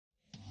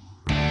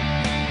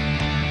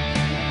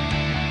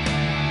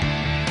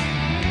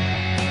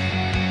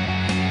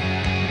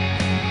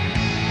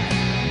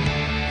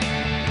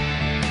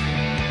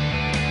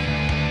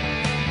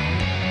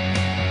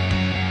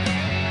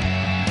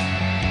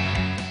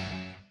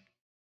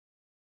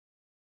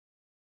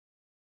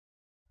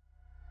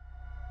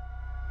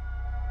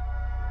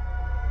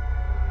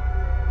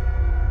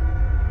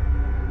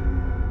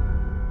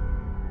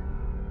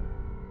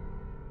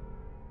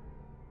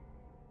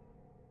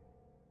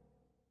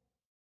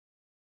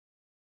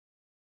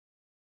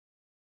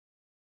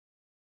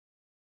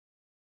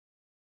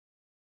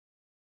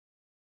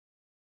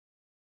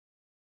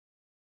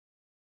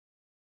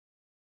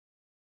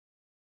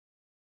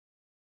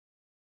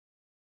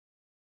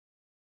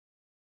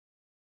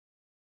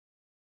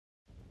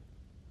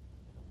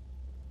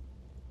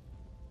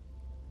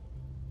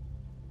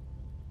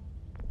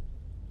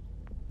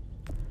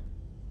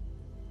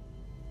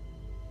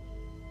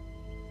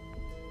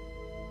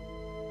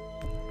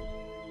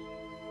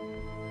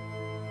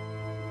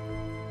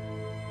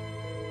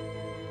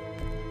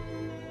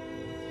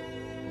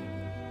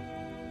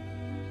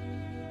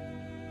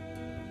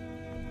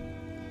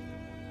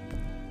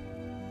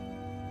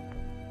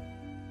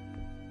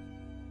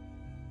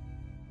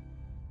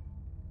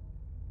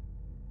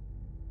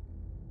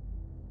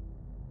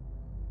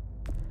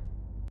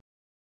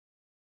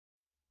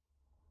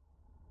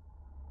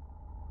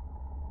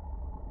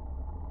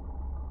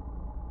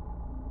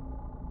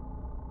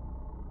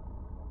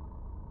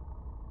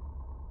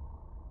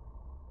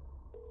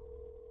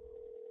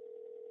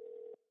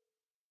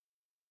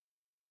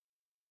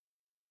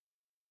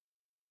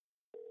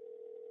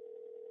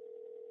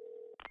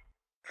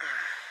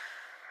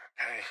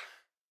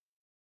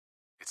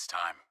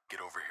time. Get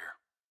over here.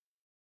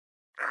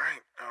 All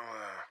right,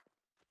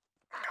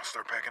 I'll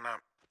start packing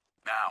up.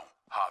 Now,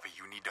 Javi,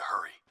 you need to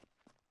hurry.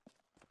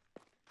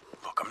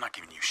 Look, I'm not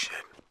giving you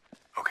shit,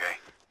 okay?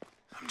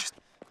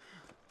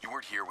 You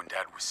weren't here when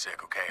Dad was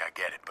sick, okay? I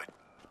get it, but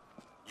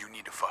you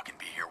need to fucking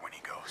be here when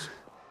he goes.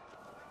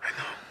 I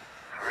know.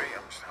 All right,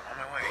 I'm on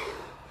my way.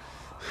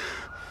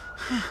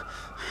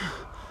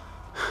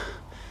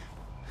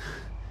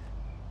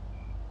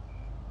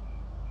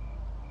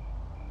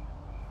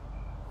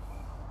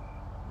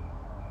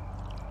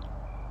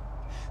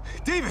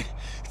 David!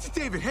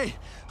 David, hey!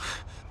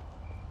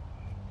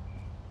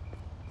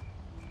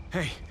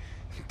 Hey,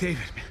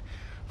 David,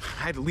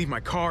 I had to leave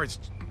my car.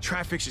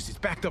 Traffic's it's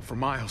backed up for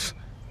miles.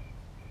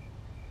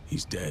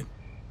 He's dead.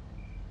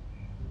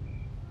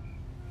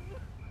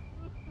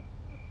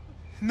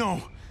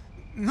 No,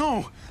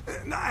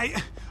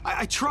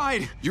 I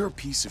tried. You're a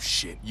piece of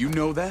shit. You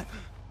know that?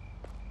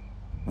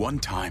 One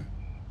time.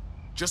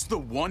 Just the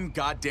one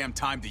goddamn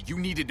time that you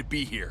needed to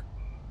be here.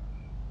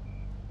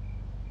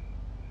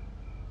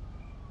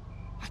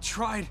 I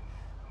tried.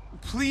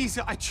 Please,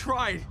 I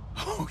tried.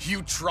 Oh,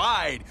 you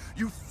tried?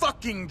 You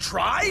fucking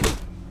tried?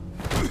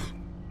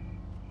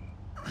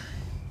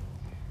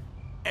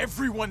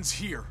 Everyone's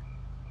here.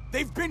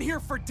 They've been here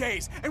for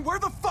days, and where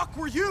the fuck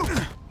were you?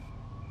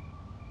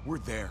 We're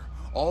there,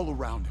 all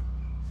around him.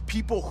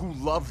 People who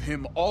love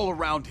him all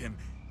around him.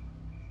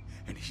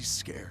 And he's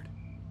scared.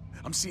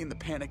 I'm seeing the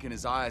panic in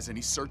his eyes, and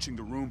he's searching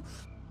the room.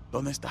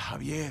 ¿Dónde está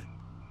Javier?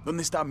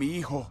 ¿Dónde está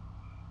mi hijo?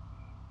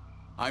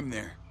 I'm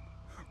there,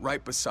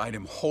 right beside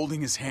him,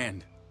 holding his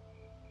hand.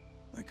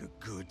 Like a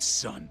good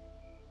son.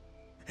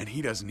 And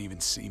he doesn't even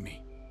see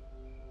me.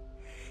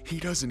 He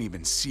doesn't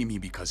even see me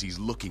because he's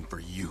looking for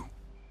you.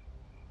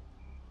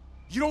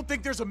 You don't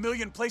think there's a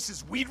million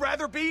places we'd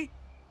rather be?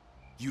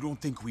 You don't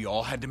think we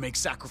all had to make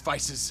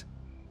sacrifices?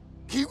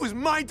 He was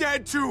my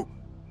dad too,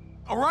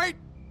 all right?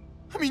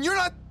 I mean, you're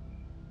not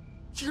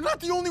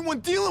the only one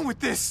dealing with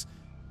this.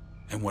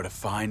 And what a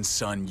fine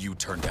son you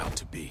turned out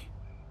to be.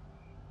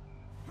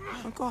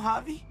 Uncle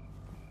Javi?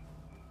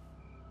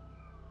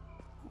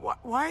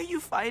 Why are you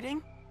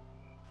fighting?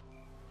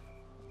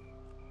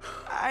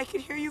 I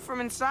could hear you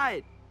from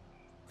inside.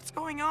 What's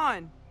going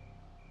on?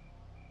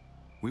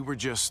 We were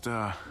just,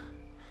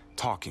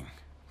 talking,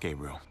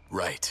 Gabriel.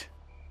 Right.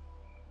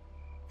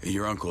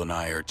 Your uncle and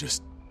I are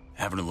just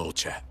having a little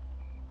chat.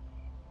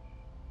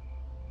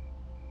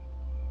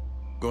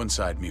 Go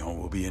inside, mijo.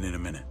 We'll be in a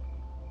minute.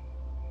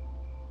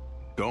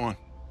 Go on.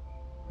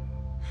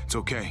 It's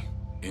okay.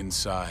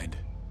 Inside.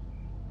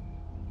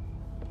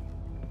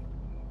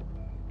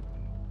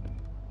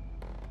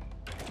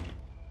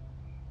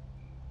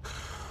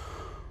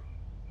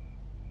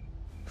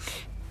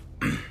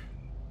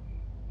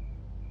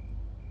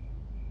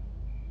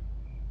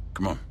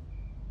 Come on.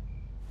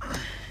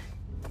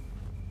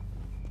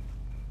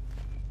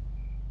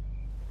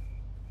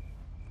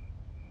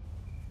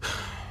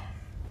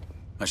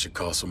 I should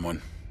call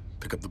someone.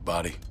 Pick up the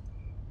body.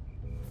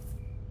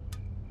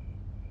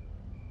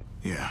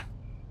 Yeah.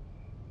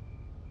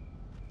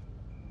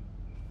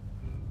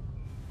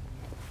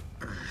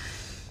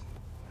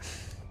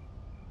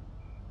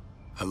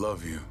 I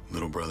love you,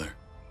 little brother.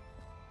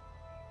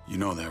 You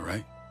know that,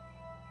 right?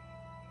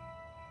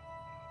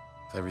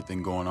 With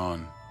everything going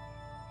on.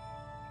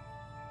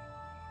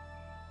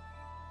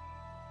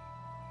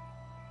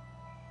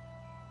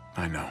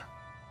 I know.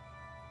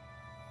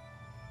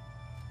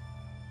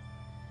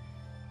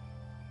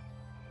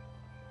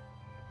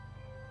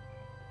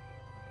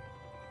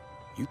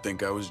 You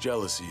think I was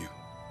jealous of you.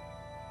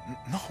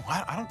 No,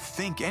 I don't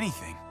think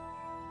anything.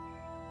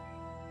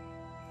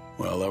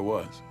 Well, I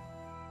was.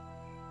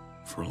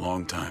 For a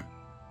long time.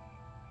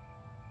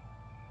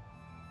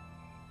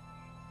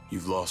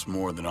 You've lost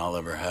more than I'll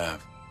ever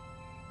have.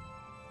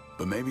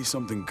 But maybe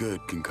something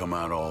good can come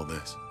out of all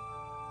this.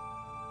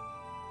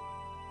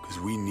 Because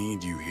we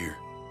need you here.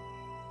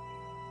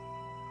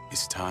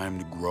 It's time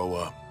to grow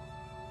up.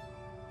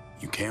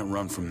 You can't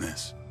run from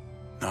this.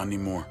 Not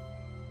anymore.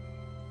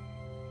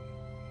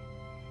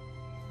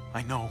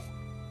 I know.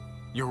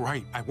 You're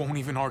right. I won't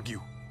even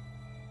argue.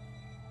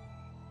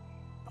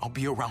 I'll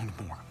be around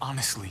more,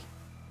 honestly.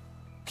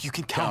 You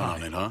can count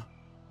on it, huh?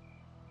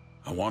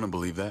 I want to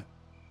believe that.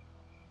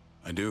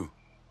 I do.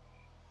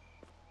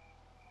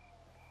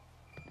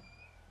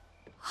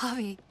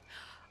 Javi.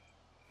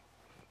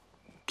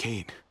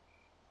 Kate.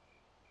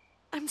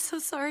 I'm so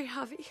sorry,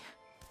 Javi.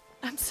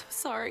 I'm so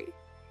sorry.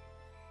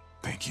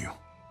 Thank you.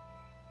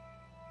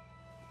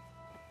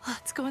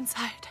 Let's go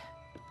inside.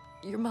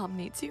 Your mom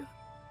needs you.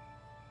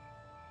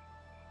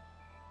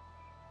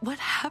 What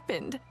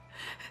happened?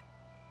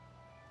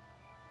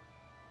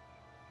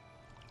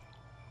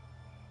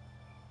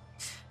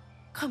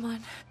 Come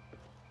on.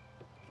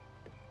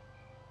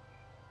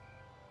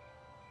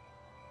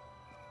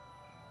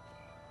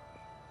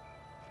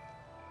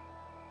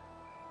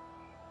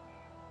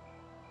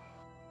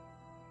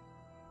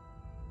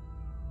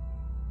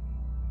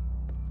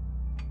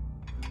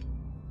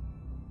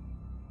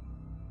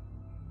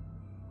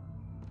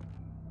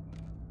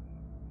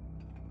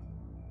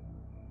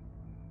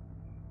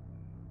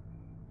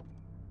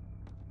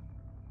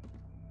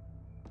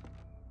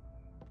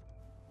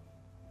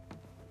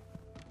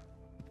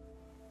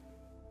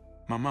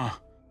 Mama.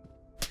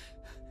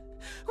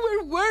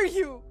 Where were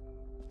you?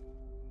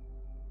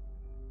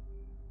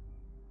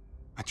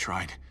 I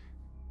tried.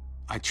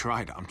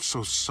 I'm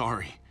so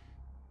sorry.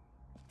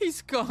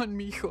 He's gone,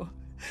 mijo.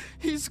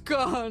 He's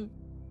gone.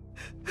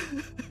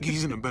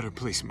 He's in a better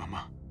place,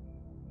 Mama.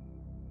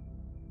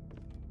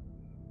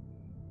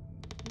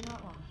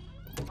 Not long.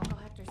 Uncle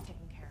Hector's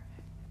taking care of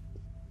it.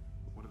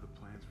 What are the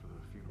plans for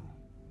the funeral?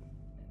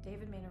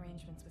 David made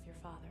arrangements with your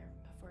father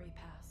before he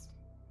passed.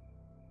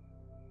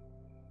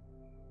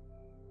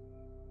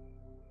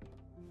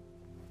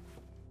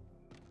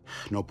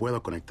 No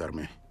puedo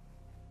conectarme.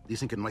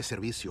 Dicen que no hay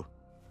servicio.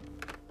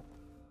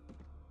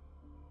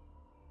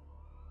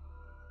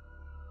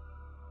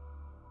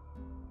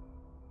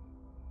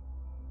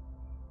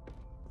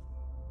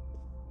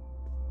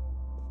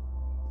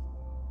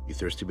 You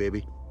thirsty,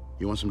 baby?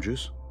 You want some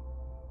juice?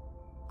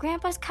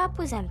 Grandpa's cup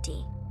was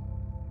empty.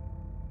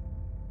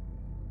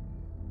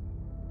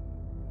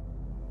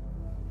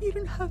 You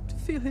don't have to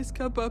fill his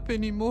cup up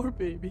anymore,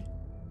 baby.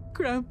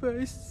 Grandpa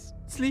is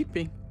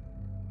sleeping.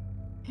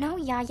 No,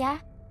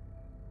 Yaya.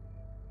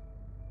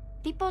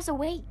 Pipo's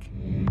awake.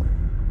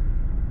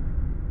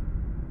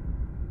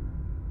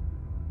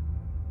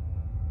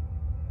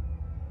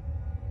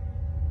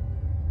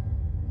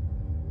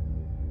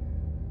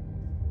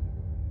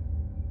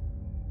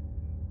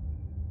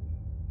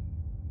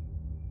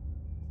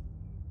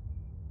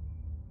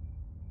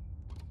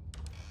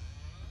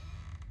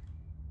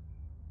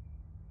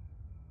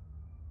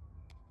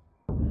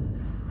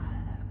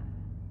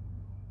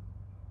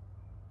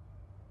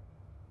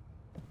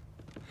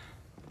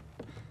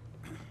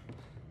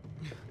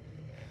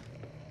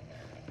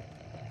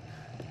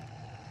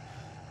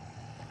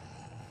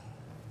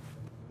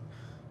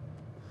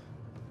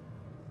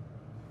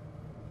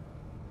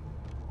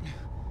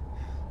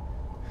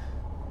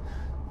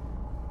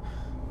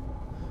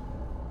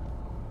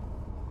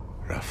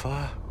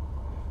 Rafa,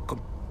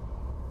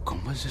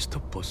 ¿cómo es esto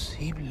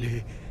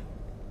posible?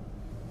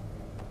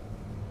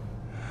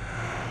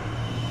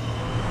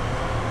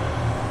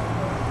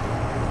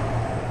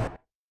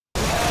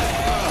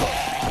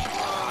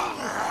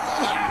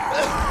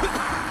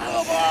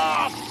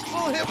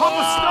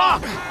 Papa,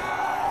 stop!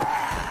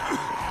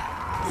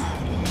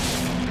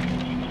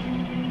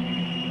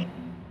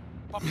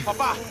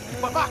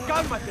 Papá,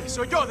 cálmate.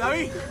 Soy yo,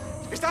 David.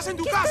 Estás en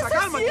tu casa,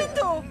 cálmate. ¿Qué estás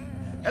haciendo?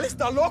 Él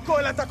está loco,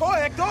 él atacó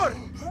a Héctor.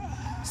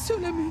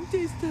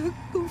 Solamente está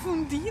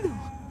confundido.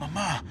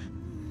 Mamá.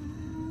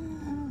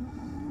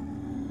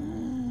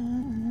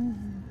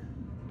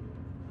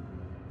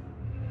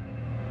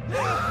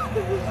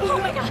 Oh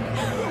my god!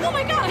 Oh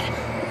my god!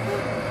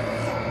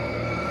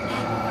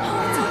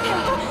 Oh, it's okay.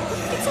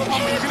 It's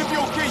Mom, okay. you're gonna be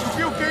okay.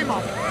 You'll be okay,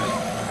 Mom.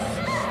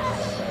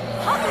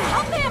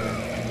 Help him!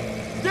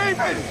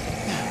 David!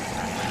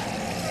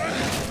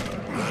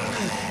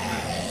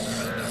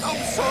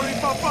 I'm sorry,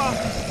 Papa.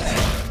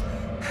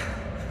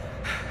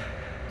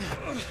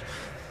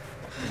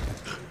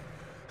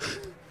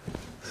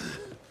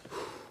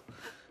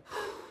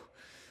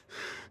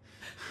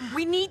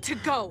 We need to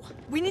go.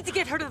 We need to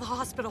get her to the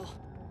hospital.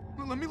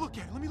 Well, let me look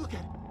at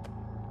it.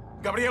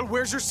 Gabriel,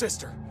 where's your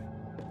sister?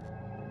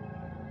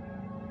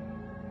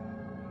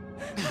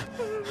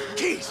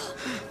 Keys!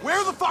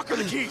 Where the fuck are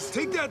the keys?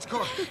 Take Dad's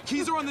car.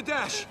 Keys are on the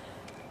dash.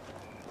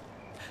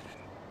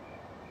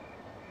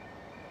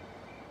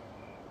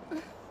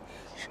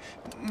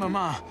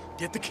 Mama.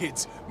 Get the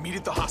kids. Meet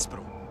at the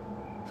hospital.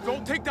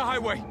 Don't take the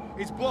highway.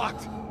 It's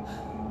blocked.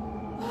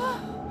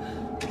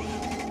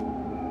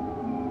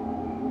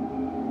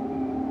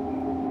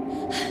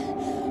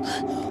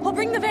 I'll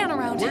bring the van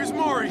around. Where's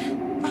Mari?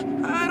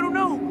 I don't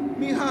know.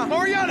 Mija.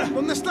 Mariana!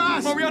 ¿Dónde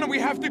estás? Mariana, we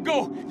have to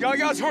go.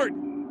 Yaya's hurt.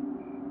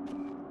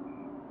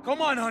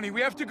 Come on, honey.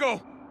 We have to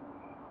go.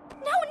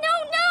 No, no,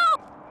 no!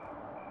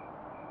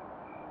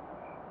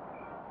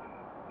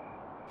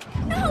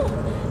 No!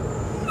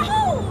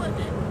 No!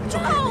 It's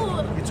okay,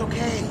 No! baby. It's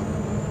okay.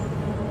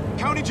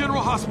 County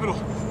General Hospital.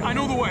 I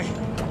know the way.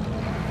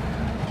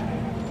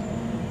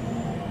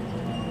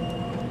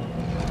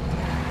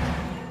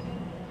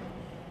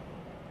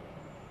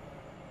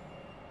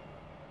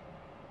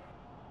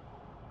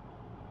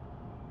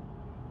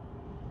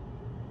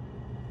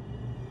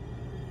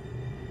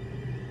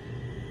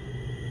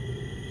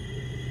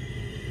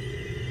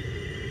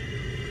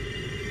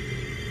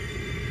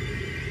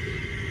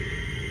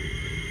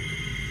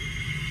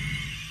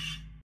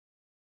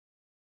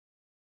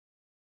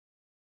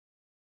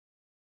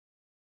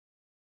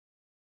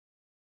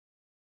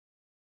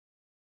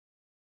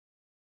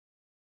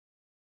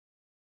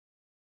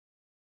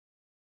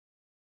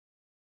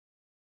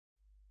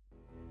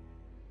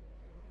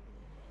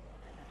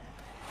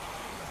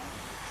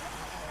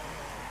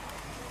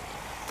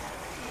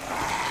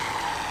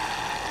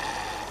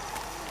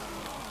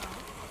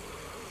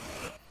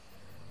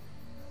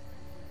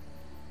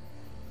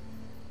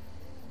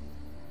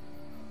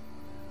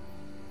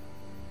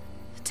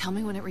 Tell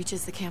me when it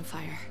reaches the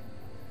campfire.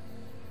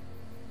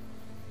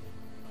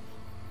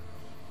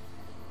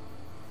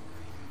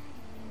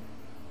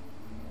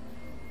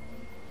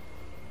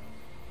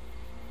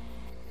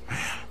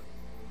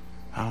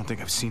 don't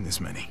think I've seen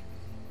this many.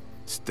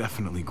 It's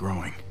definitely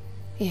growing.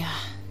 Yeah,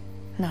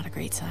 not a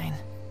great sign.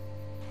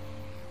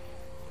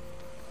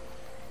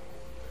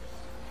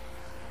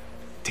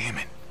 Damn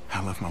it,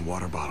 I left my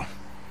water bottle.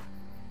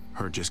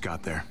 Herd just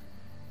got there.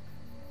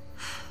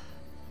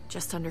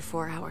 Just under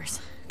 4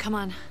 hours. Come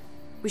on.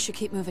 We should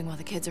keep moving while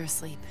the kids are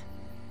asleep.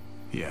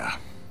 Yeah.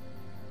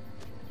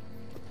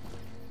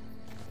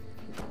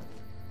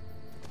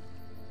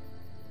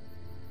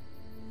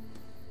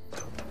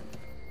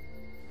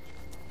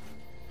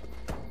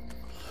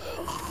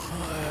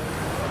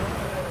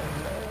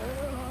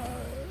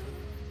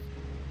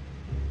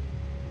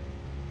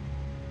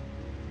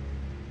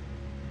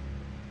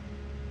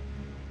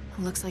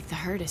 Looks like the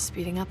herd is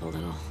speeding up a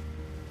little.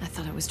 I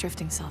thought it was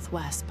drifting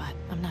southwest, but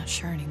I'm not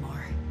sure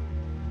anymore.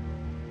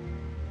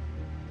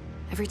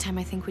 Every time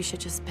I think we should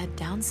just bed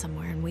down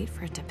somewhere and wait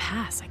for it to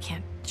pass, I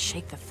can't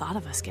shake the thought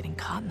of us getting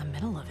caught in the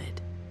middle of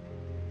it.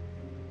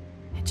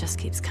 It just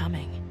keeps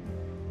coming.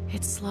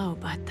 It's slow,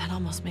 but that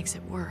almost makes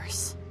it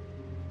worse.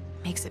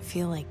 Makes it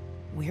feel like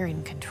we're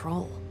in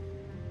control.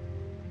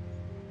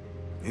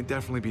 It'd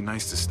definitely be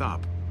nice to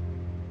stop.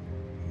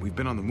 We've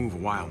been on the move a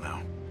while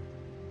now.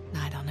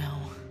 I don't know.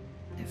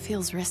 It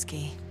feels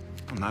risky.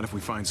 Well, not if we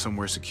find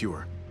somewhere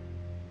secure.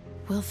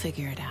 We'll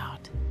figure it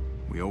out.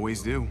 We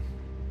always do.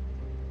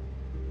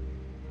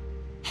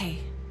 Hey,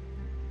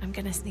 I'm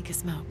gonna sneak a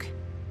smoke.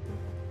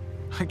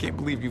 I can't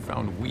believe you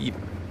found weed.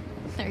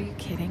 Are you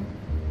kidding?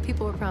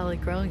 People were probably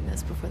growing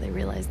this before they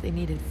realized they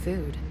needed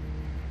food.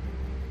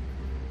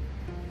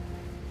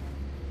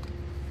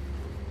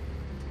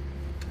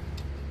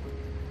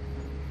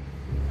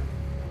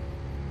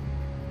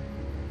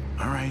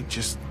 All right,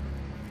 just,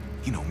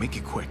 make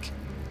it quick.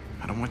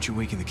 I don't want you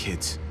waking the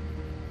kids.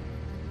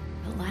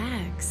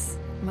 Relax.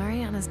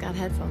 Mariana's got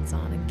headphones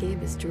on and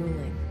Gabe is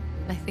drooling.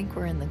 I think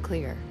we're in the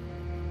clear.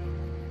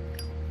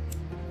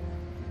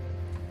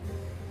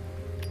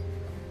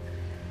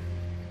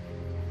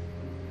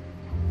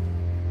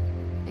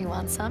 You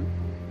want some?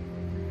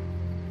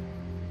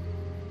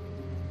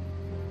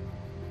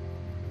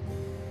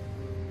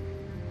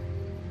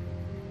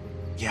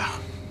 Yeah.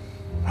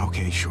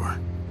 Okay, sure.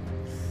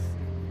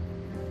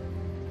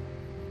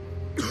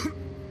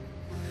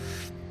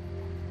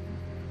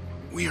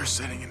 We are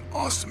setting an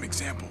awesome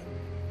example.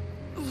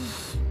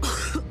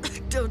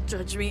 Don't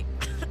judge me.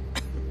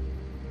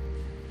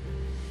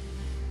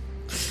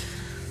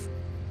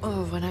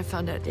 Oh, when I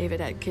found out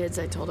David had kids,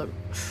 I told him,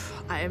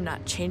 I am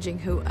not changing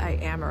who I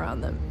am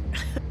around them.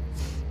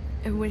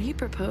 And when he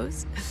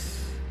proposed,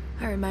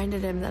 I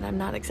reminded him that I'm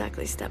not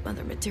exactly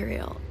stepmother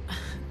material.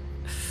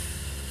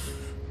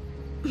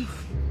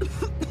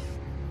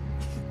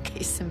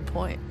 Case in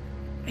point.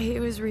 He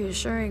was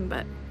reassuring,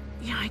 but,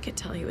 I could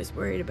tell he was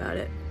worried about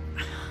it.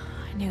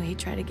 I knew he'd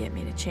try to get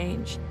me to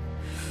change.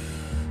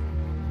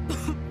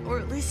 Or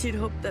at least he'd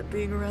hope that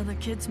being around the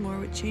kids more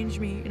would change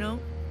me,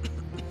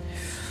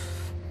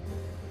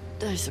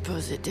 I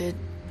suppose it did.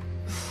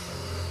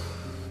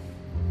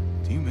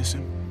 Do you miss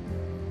him?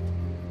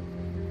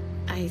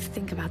 I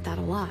think about that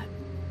a lot.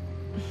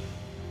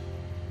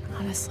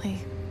 Honestly,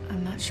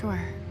 I'm not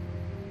sure.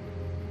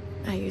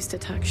 I used to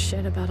talk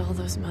shit about all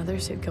those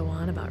mothers who'd go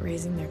on about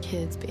raising their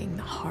kids being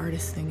the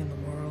hardest thing in the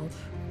world.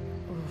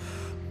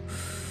 Oof.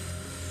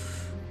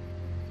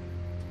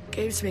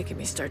 Gabe's making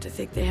me start to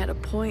think they had a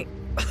point.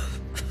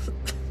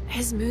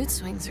 His mood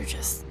swings are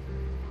just...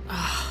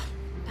 I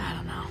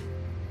don't know.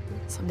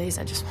 Some days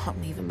I just want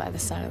leaving by the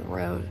side of the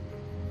road.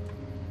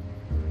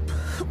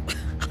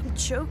 I'm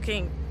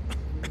joking.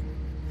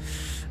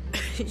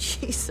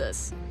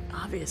 Jesus,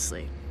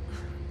 obviously.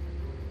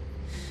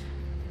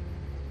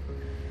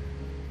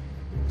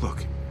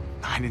 Look,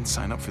 I didn't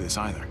sign up for this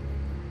either.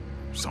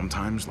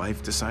 Sometimes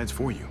life decides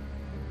for you.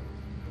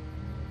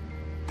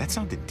 That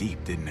sounded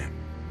deep, didn't it?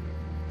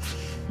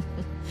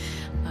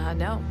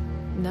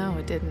 No,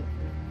 it didn't.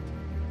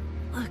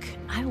 Look,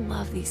 I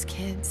love these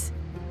kids,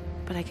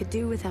 but I could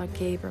do without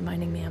Gabe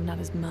reminding me I'm not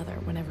his mother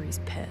whenever he's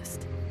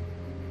pissed.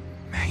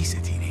 He's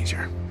a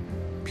teenager.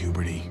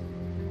 Puberty,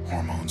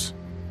 hormones.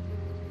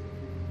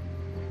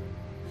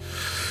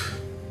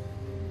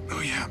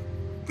 Oh yeah,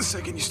 the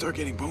second you start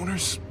getting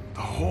boners,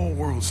 the whole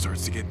world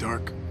starts to get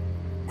dark.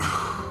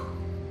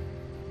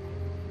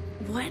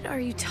 What are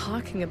you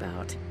talking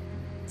about?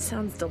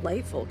 Sounds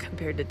delightful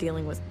compared to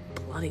dealing with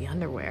bloody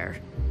underwear.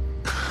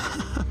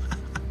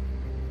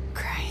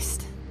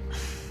 Christ,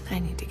 I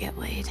need to get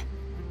laid.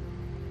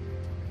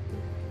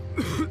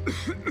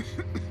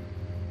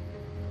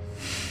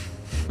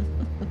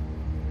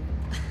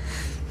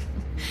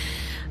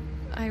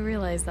 I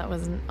realized that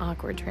was an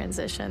awkward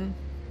transition.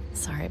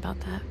 Sorry about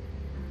that.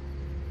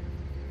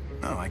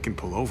 Oh, I can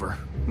pull over.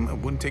 It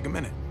wouldn't take a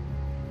minute.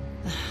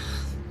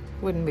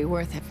 Wouldn't be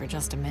worth it for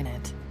just a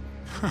minute.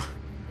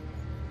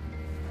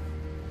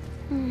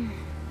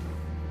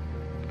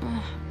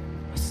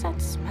 What's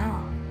that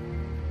smell?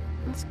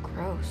 That's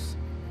gross.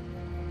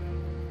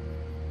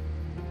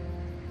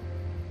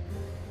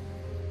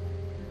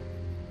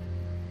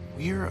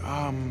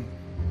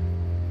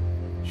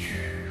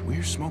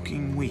 We're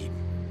smoking weed,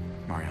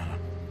 Mariana.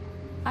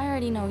 I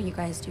already know you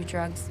guys do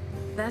drugs.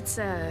 That's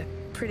a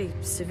pretty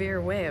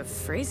severe way of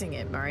phrasing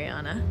it,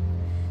 Mariana.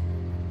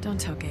 Don't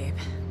tell Gabe.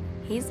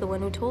 He's the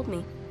one who told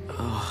me.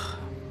 Ugh.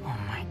 Oh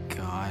my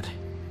god.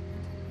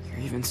 You're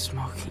even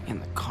smoking in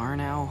the car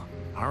now?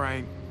 All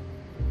right.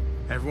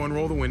 Everyone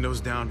roll the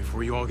windows down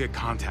before you all get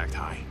contact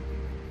high.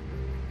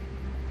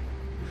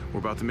 We're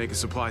about to make a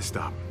supply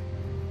stop.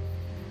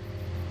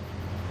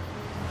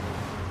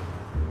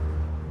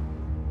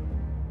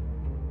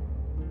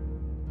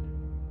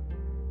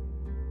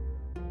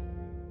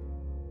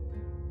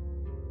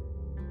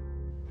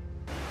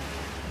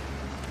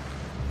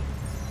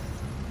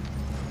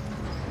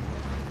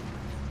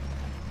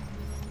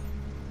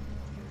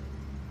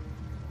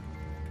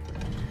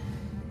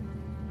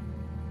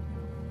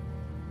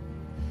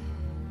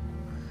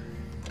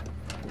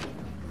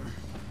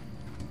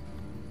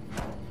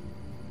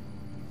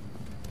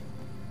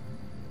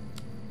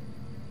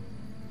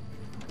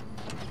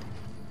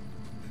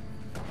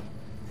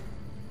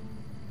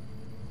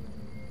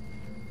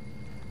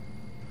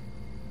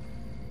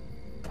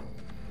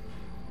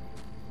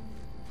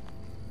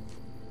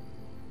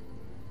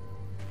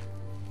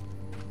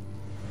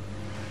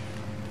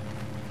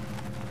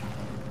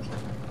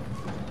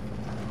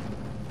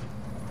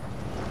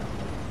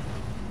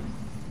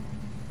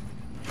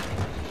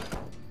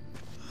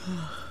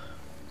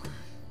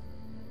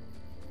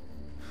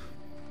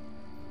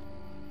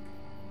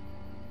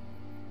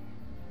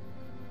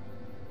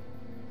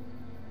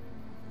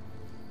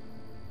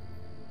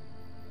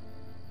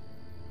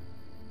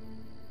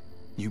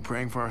 You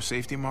praying for our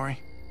safety, Mari?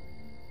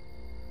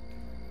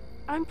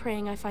 I'm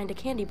praying I find a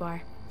candy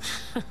bar.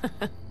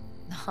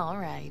 All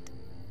right.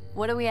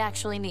 What do we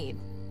actually need?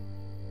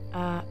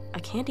 A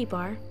candy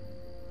bar?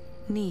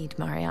 Need,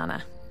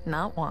 Mariana,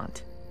 not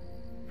want.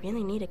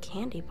 Really need a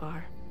candy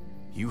bar.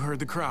 You heard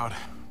the crowd.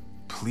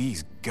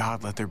 Please,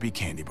 God, let there be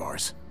candy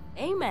bars.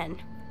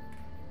 Amen.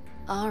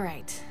 All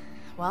right.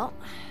 Well,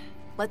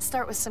 let's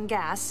start with some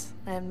gas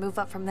and move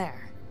up from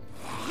there.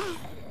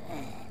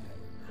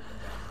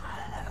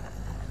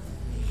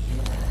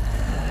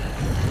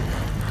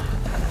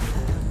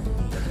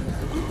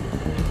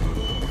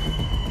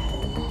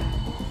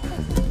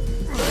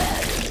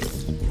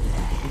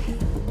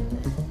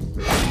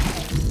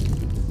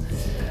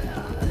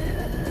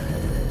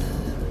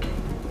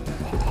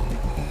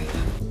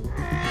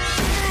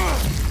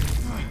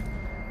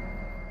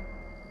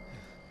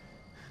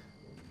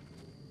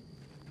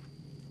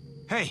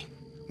 Hey,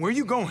 where are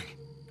you going?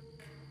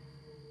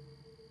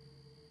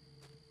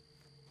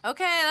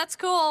 Okay, that's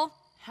cool.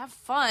 Have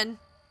fun.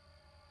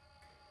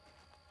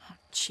 Oh,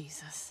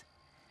 Jesus.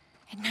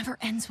 It never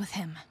ends with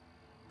him.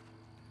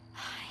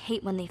 I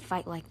hate when they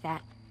fight like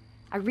that.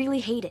 I really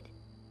hate it.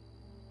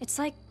 It's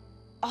like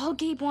all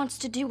Gabe wants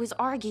to do is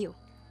argue.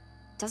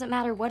 Doesn't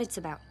matter what it's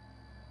about.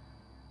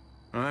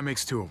 Well, that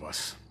makes two of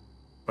us.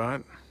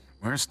 But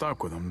we're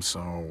stuck with him,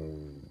 so...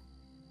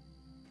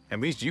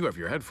 At least you have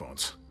your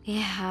headphones.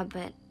 Yeah,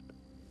 but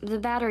the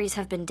batteries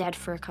have been dead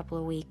for a couple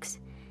of weeks.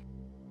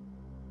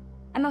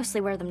 I mostly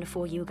wear them to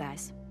fool you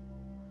guys.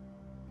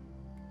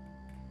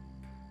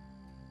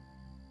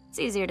 It's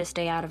easier to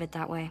stay out of it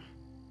that way.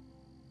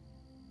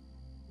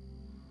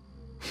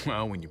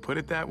 Well, when you put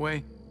it that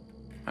way,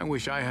 I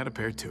wish I had a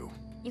pair too.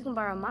 You can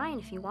borrow mine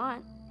if you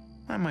want.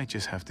 I might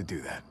just have to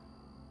do that.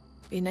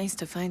 Be nice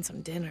to find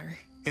some dinner.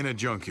 In a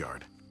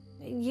junkyard.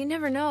 You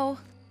never know.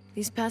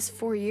 These past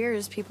 4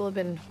 years, people have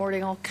been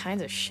hoarding all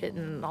kinds of shit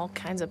in all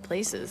kinds of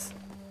places.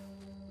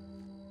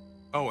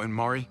 Oh, and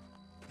Mari,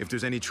 if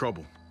there's any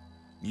trouble,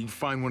 you can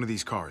find one of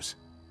these cars.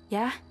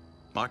 Yeah?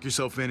 Lock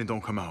yourself in and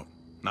don't come out.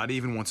 Not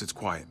even once it's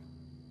quiet.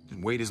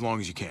 And wait as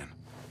long as you can.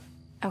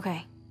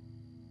 Okay.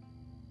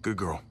 Good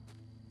girl.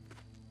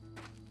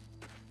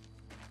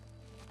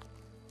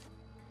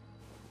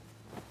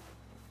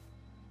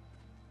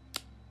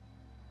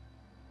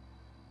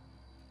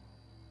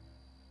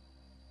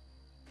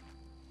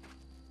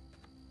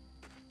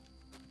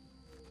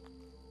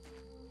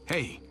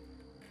 Hey,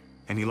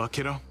 any luck,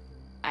 kiddo?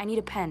 I need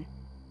a pen.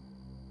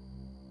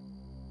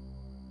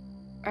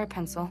 Or a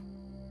pencil.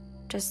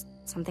 Just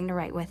something to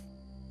write with.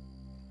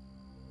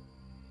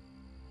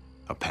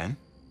 A pen?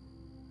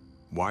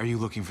 Why are you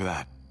looking for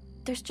that?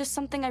 There's just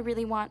something I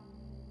really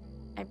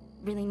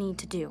need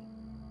to do.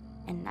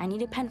 And I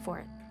need a pen for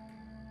it.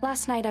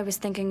 Last night I was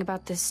thinking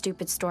about this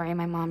stupid story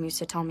my mom used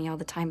to tell me all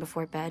the time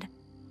before bed.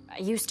 I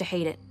used to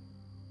hate it.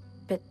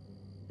 But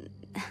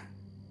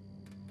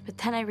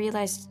then I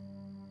realized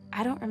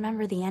I don't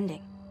remember the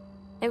ending.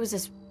 It was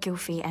this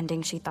goofy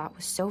ending she thought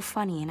was so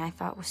funny and I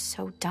thought was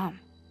so dumb.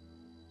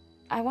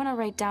 I want to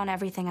write down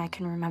everything I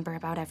can remember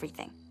about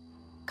everything.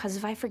 'Cause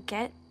if I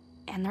forget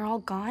and they're all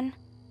gone,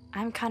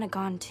 I'm kind of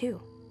gone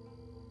too.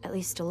 At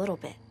least a little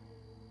bit.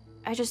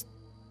 I just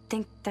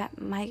think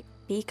that might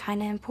be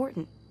kind of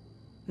important.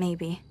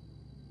 Maybe.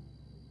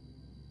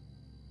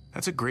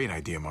 That's a great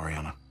idea,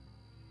 Mariana.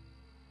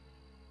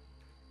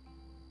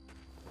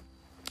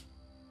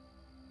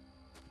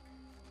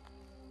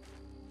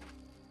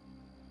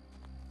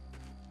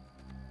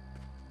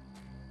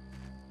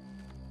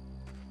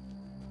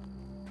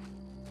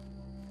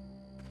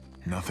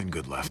 Nothing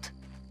good left.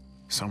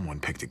 Someone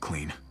picked it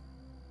clean.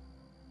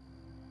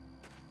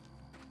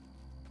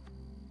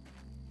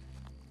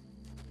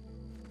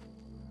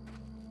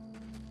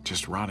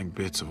 Just rotting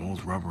bits of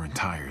old rubber and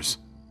tires.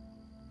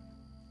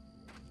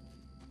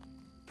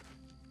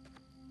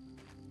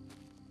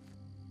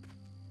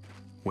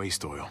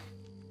 Waste oil.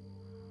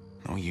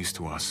 No use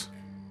to us.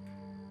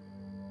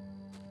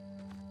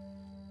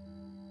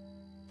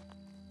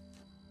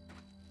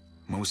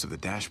 Most of the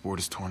dashboard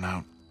is torn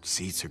out.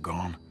 Seats are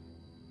gone.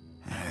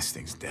 This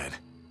thing's dead.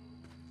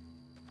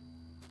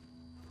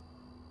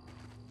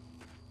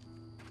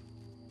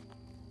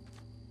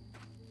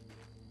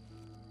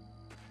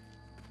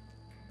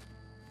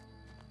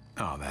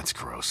 Oh, that's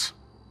gross.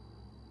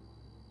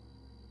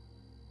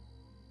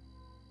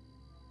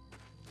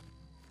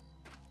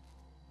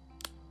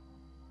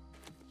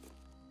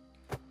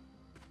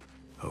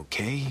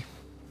 Okay,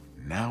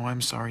 now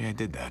I'm sorry I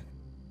did that.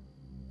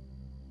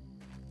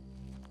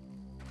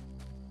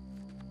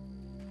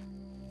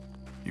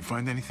 You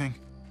find anything?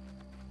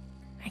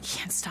 I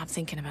can't stop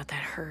thinking about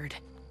that herd.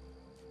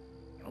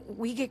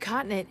 We get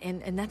caught in it,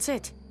 and that's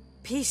it.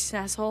 Peace,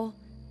 asshole.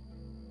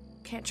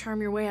 Can't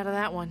charm your way out of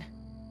that one.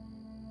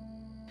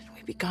 And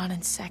we'd be gone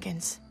in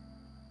seconds.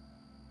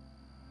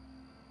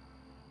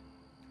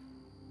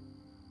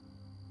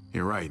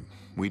 You're right.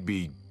 We'd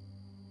be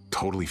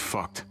totally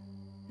fucked.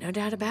 No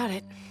doubt about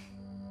it.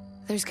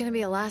 There's gonna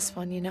be a last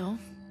one, you know?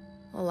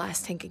 A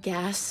last tank of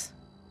gas.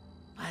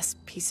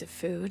 Last piece of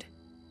food.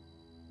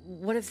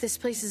 What if this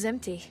place is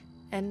empty?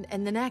 And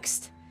the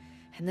next?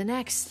 And the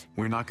next?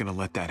 We're not gonna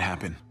let that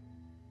happen.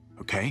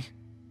 Okay?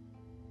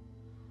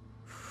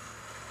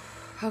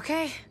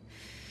 Okay.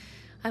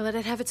 I let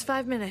it have its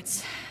 5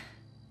 minutes.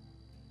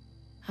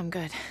 I'm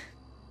good.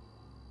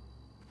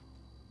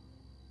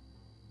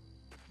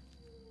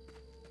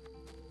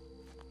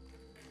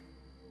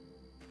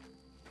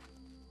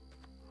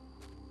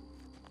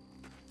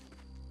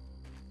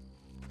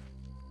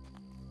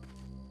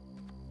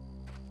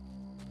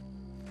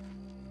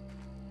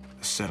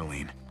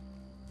 Acetylene.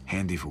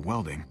 Handy for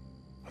welding,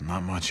 but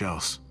not much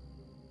else.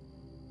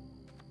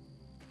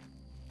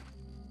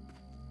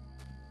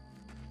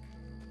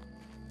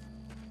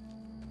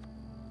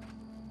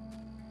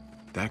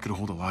 That could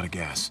hold a lot of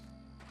gas.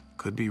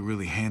 Could be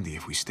really handy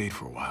if we stayed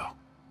for a while.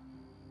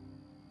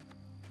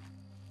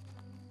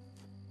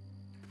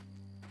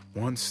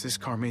 Once, this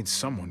car made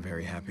someone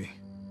very happy.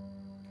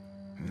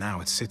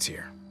 Now it sits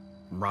here,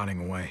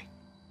 rotting away.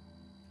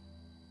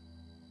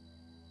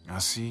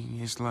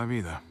 Así es la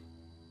vida.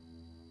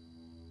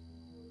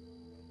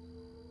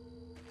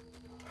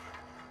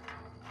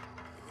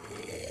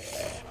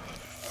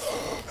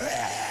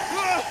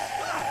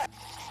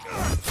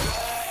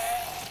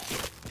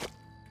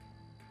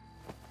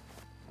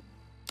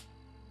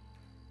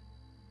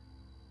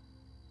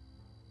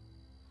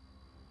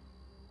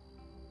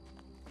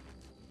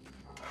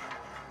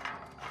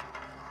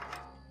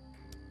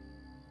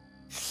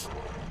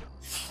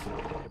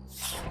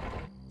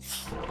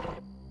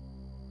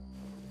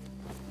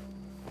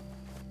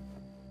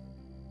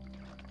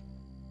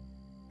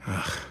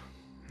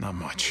 Not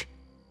much,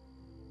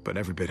 but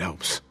every bit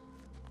helps.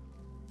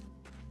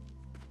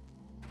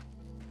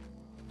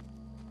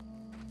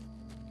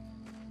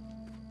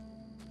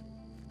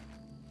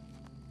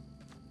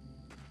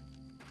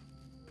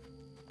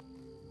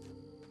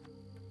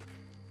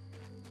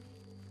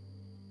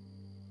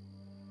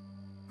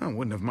 I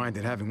wouldn't have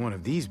minded having one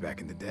of these back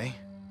in the day.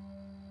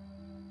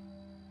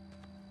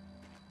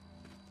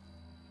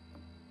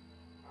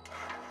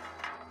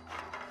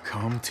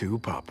 Come to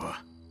Papa.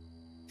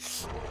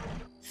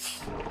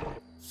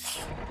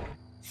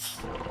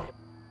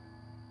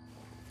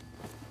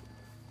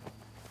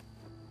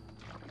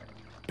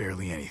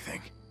 Barely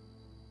anything.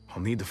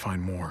 I'll need to find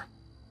more.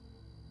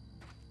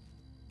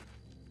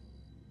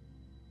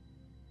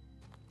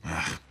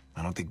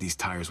 I don't think these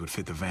tires would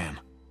fit the van.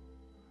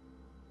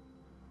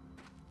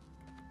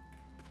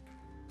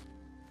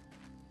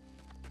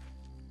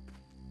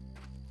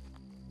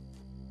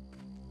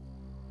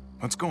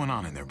 What's going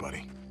on in there,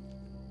 buddy?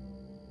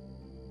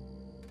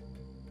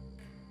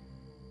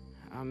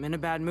 I'm in a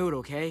bad mood,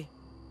 okay?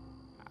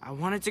 I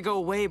want it to go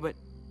away, but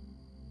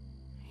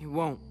it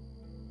won't.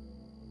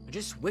 I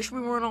just wish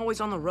we weren't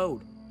always on the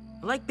road.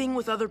 I like being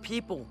with other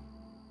people.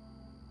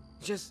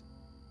 Just,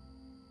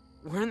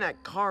 we're in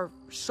that car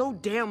for so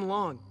damn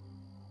long.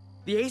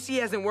 The AC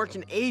hasn't worked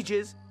in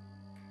ages,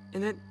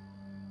 and then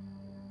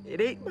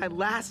it ate my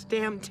last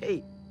damn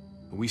tape.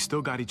 But we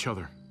still got each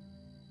other.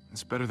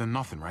 It's better than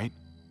nothing, right?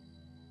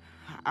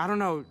 I don't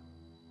know.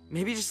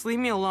 Maybe just leave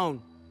me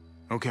alone.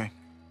 Okay.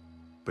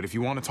 But if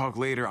you want to talk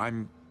later,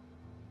 I'm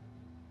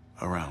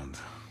around.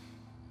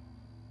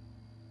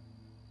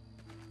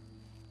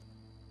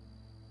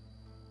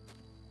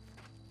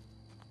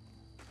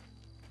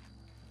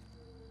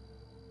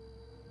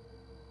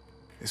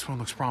 This one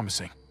looks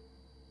promising.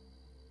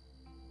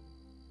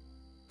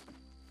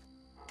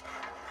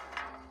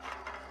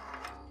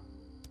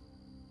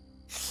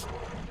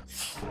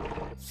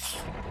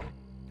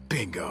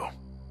 Bingo.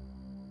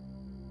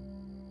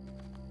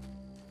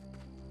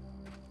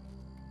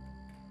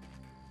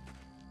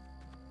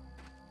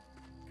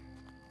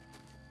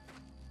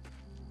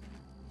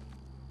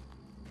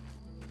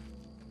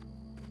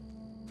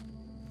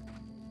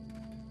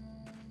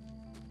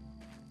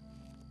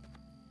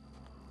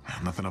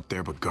 Nothing up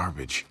there but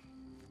garbage.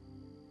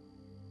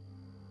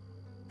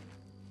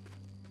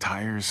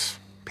 Tires,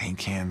 paint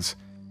cans,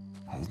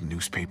 old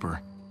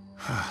newspaper.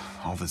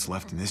 All that's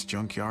left in this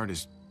junkyard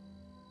is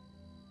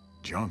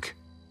junk.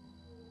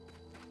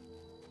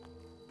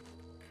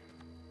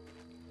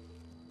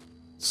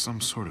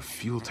 Some sort of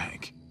fuel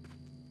tank.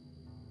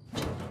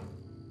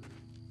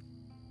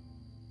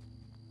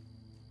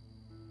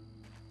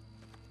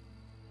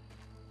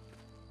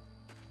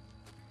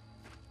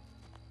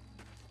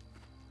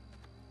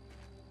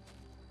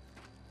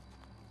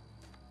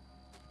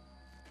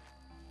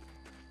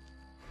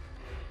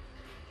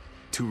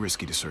 Too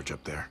risky to search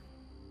up there.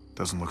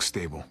 Doesn't look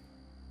stable.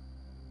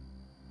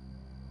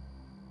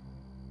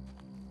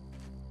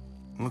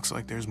 Looks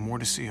like there's more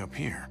to see up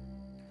here.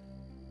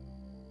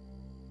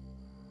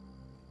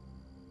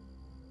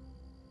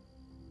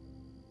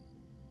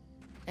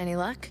 Any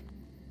luck?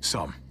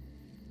 Some.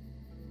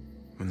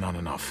 But not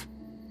enough.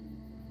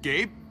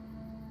 Gabe?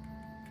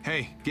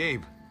 Hey,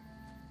 Gabe.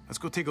 Let's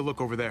go take a look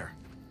over there.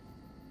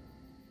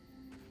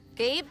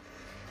 Gabe,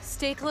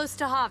 stay close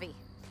to Javi.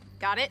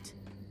 Got it?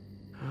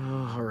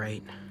 Oh, all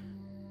right.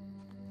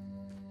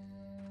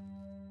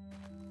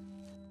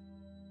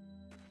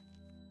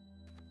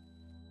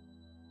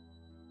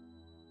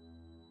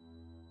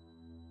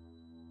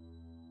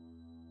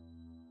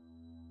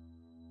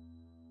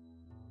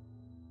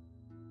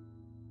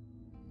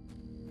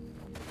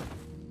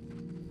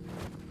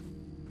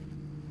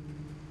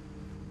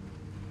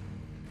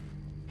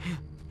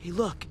 Hey,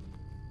 look.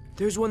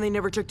 There's one they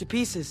never took to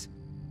pieces.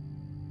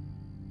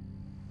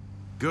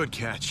 Good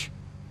catch.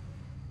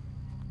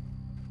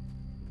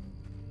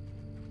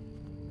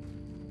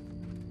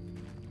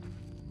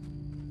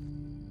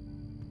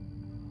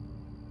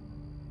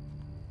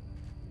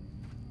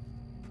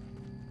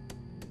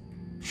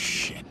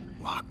 Shit,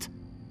 locked.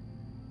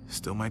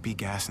 Still might be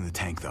gas in the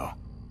tank, though.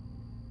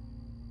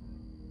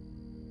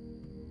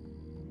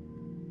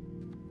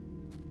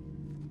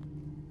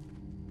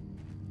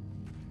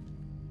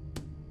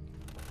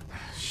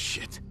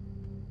 Shit.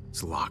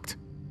 It's locked.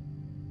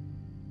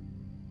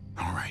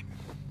 All right.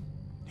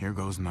 Here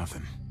goes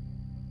nothing.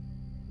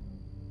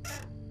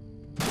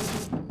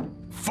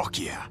 Fuck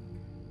yeah.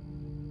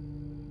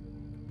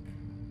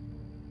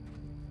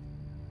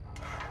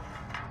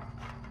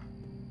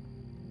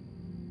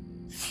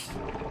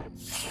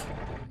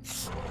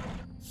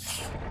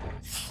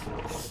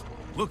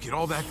 Look at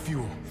all that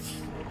fuel.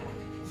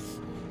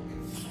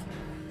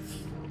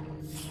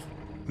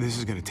 This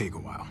is gonna take a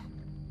while.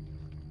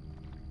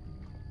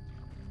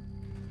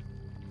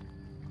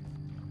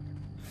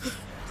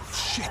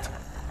 Shit!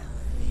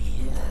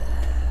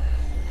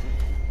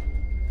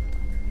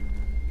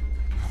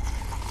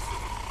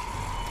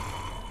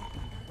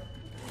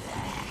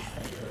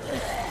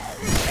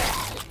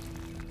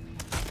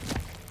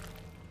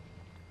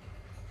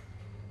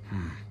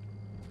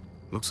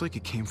 Looks like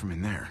it came from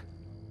in there.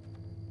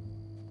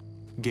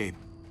 Gabe,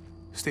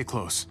 stay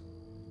close.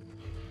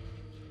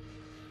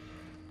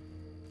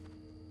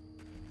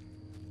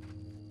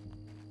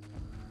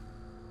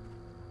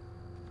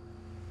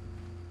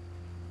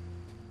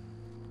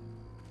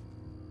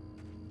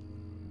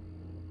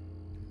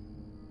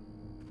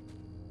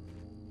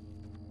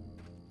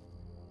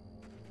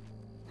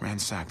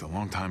 Ransacked a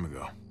long time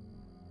ago.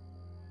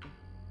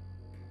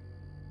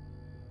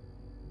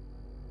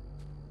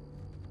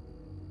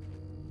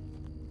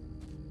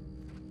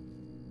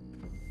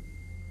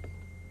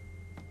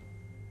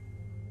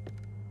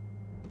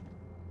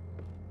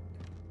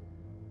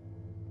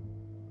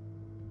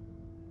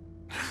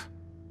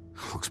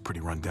 Looks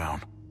pretty run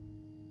down.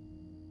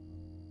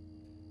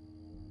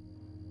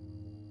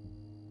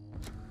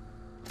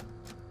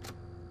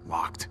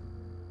 Locked.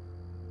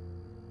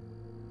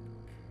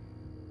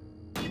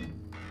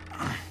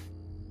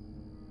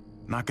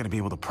 Not gonna be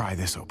able to pry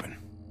this open.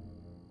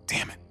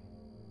 Damn it.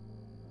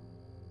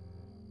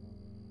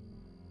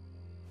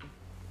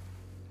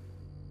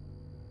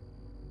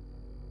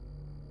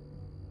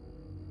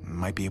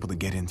 Might be able to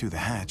get in through the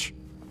hatch.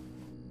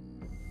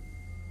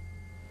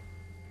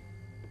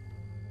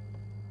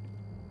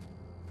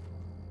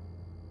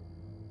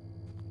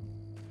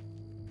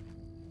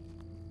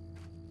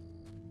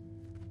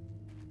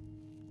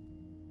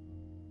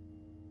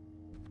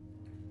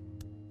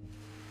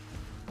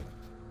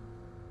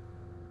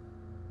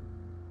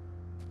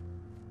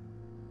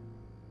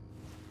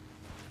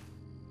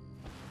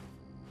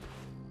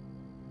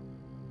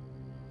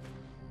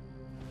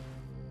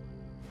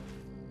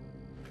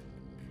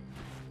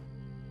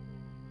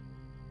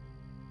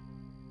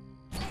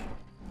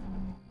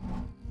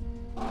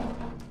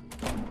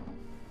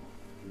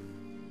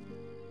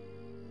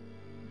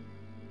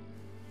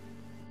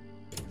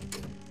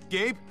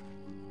 Gabe,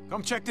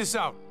 come check this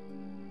out.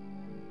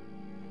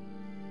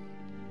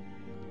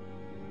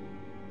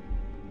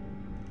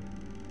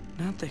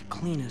 Not the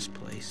cleanest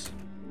place.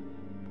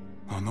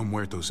 Oh, no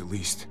muertos at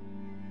least.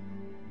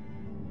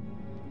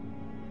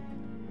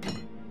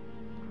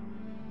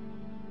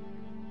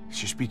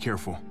 Just be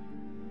careful.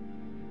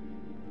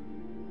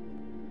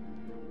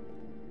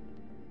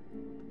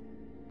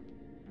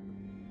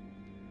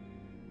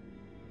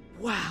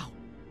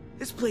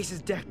 This place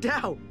is decked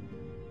out.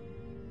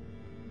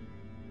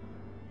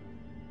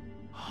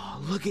 Oh,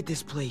 look at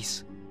this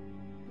place.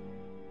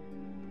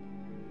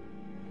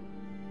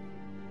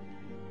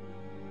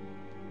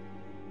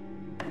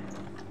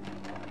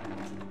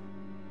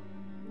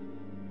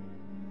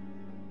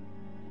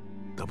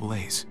 Double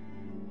A's.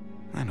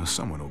 I know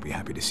someone will be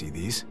happy to see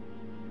these.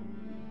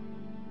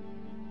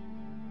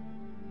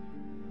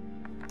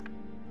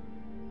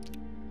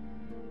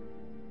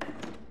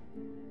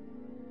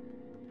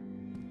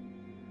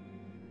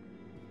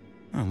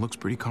 Oh, it looks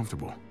pretty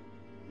comfortable.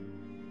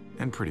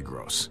 And pretty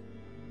gross.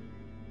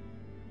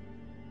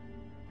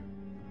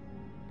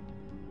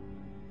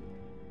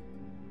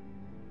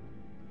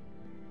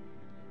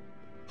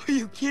 Are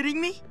you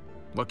kidding me?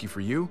 Lucky for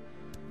you,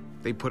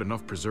 they put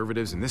enough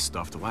preservatives in this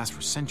stuff to last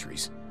for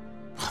centuries.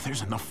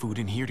 There's enough food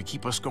in here to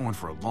keep us going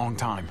for a long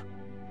time.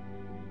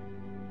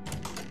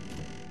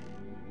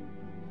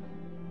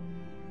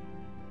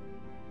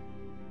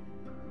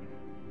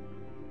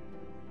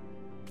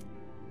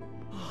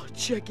 Oh,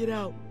 check it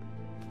out.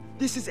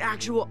 This is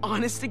actual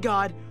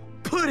honest-to-God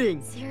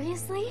pudding.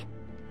 Seriously?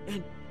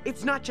 And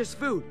it's not just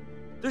food.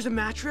 There's a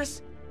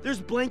mattress, there's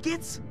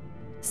blankets.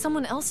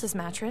 Someone else's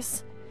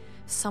mattress,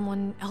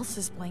 someone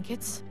else's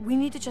blankets. We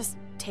need to just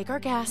take our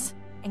gas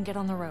and get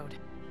on the road.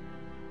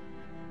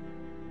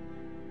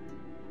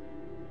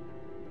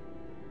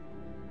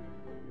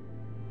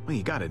 Well,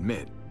 you gotta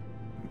admit,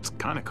 it's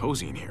kinda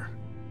cozy in here.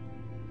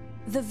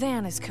 The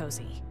van is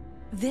cozy.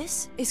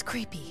 This is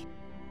creepy.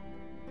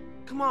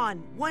 Come on,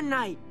 one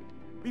night.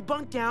 We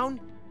bunk down,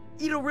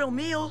 eat a real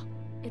meal.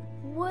 It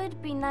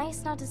would be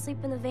nice not to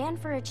sleep in the van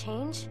for a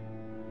change.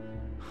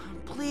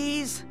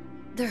 Please.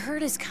 The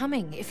herd is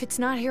coming, if it's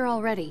not here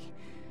already.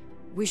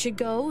 We should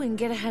go and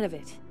get ahead of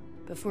it,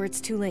 before it's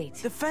too late.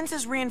 The fence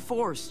is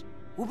reinforced.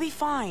 We'll be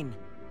fine.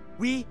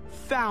 We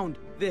found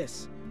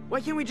this.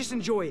 Why can't we just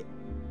enjoy it?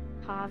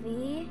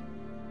 Javi,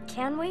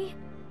 can we?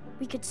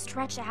 We could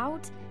stretch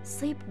out,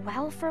 sleep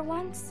well for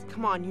once.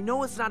 Come on, you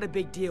know it's not a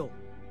big deal.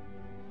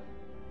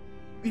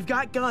 We've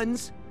got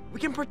guns. We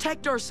can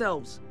protect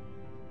ourselves.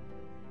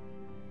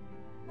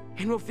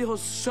 And we'll feel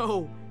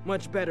so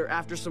much better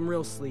after some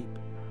real sleep.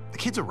 The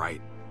kids are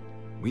right.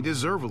 We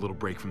deserve a little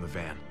break from the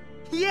van.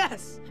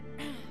 Yes!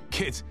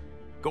 Kids,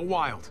 go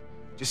wild.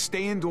 Just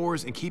stay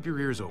indoors and keep your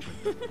ears open.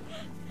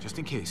 Just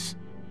in case.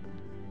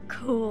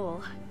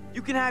 Cool.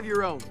 You can have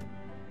your own.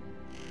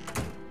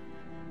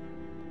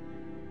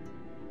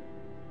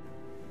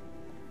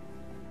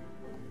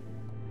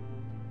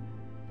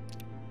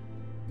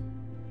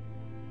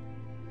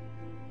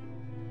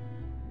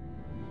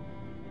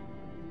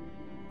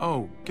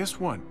 Oh, guess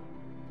what?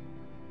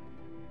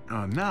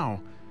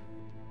 Now,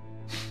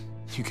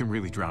 you can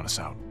really drown us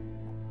out.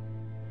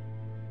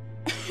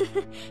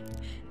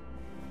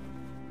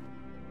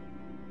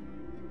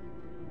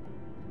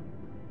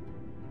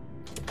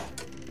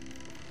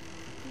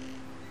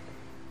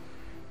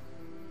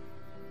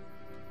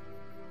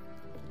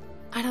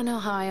 I don't know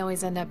how I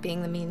always end up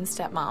being the mean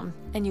stepmom,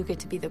 and you get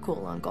to be the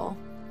cool uncle.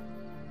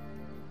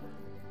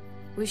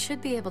 We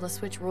should be able to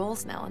switch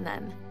roles now and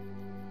then.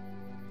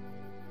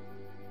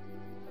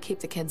 Keep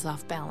the kids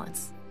off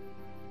balance.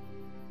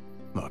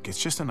 Look,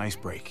 it's just a nice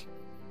break.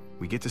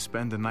 We get to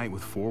spend the night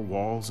with 4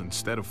 walls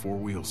instead of 4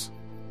 wheels.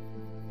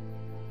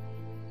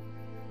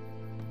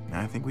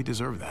 I think we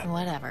deserve that.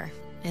 Whatever.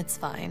 It's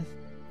fine.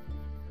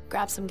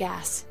 Grab some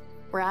gas.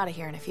 We're out of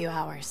here in a few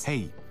hours.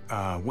 Hey,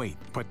 wait,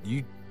 but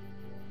you...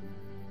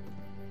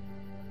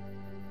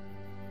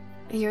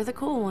 You're the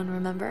cool one,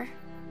 remember?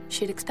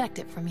 She'd expect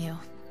it from you.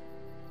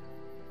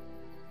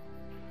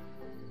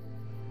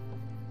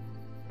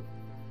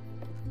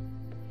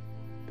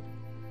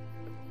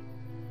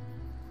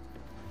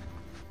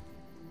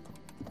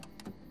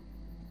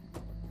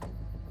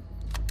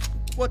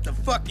 What the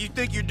fuck do you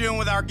think you're doing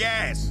with our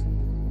gas?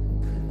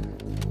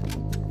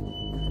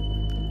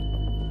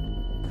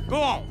 Go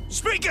on,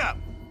 speak up!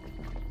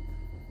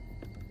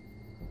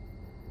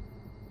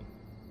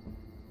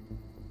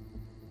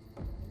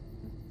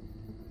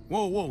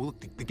 Whoa,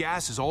 look, the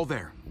gas is all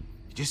there.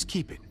 Just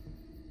keep it.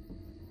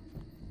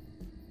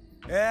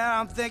 Yeah,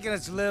 I'm thinking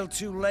it's a little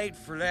too late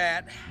for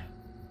that.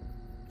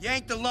 You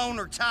ain't the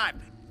loner type.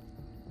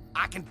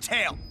 I can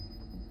tell.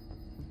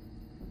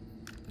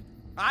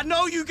 I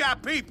know you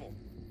got people.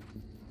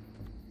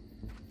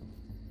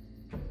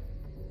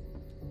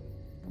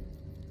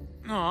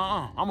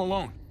 No, I'm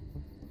alone.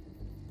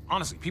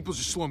 Honestly, people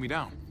just slow me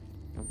down.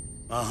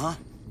 Uh-huh.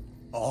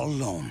 All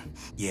alone.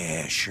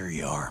 Yeah, sure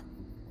you are.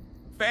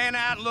 Fan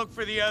out and look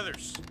for the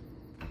others.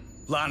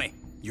 Lonnie,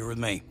 you're with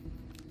me.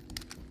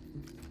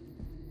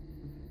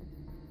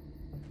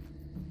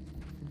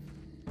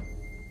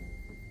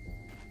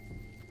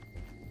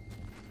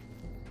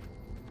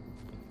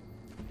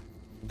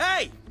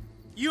 Hey!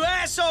 You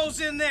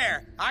assholes in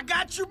there! I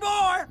got your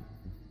boy!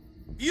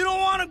 You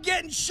don't want him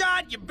getting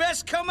shot, you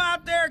best come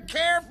out there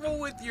careful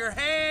with your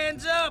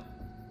hands up.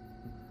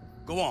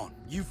 Go on,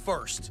 you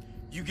first.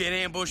 You get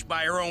ambushed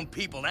by your own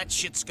people, that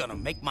shit's gonna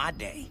make my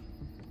day.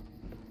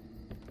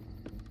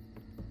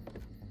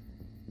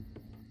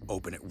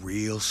 Open it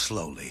real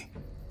slowly.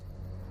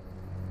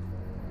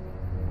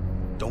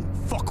 Don't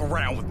fuck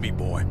around with me,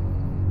 boy.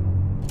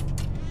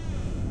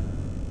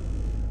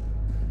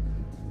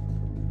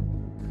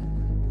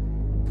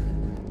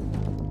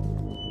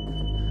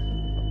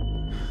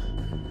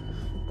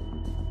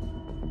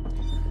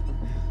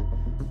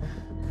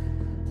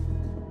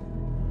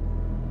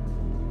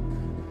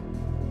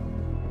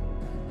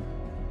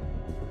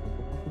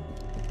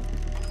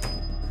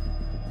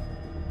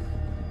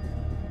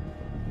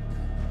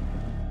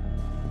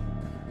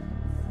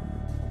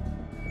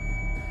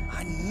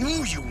 I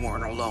knew you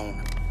weren't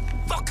alone.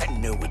 Fucking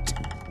knew it.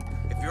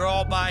 If you're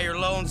all by your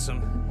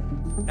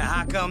lonesome, now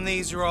how come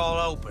these are all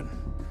open?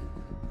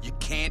 You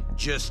can't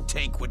just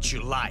take what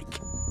you like.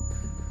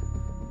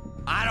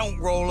 I don't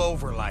roll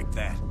over like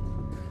that.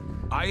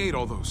 I ate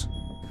all those.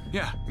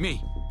 Yeah,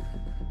 me.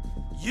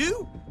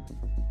 You?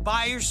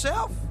 By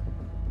yourself?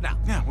 Now,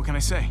 Yeah, what can I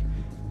say?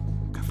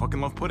 I fucking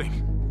love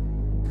pudding.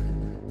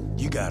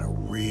 you got a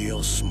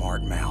real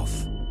smart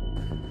mouth.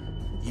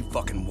 You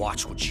fucking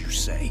watch what you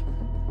say.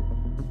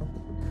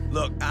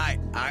 Look, I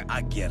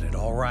get it,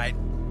 all right?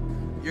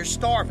 You're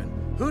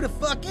starving. Who the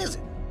fuck is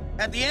it?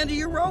 At the end of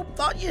your rope,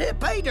 thought you hit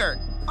pay dirt.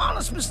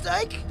 Honest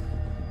mistake.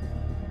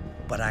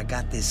 But I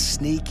got this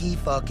sneaky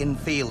fucking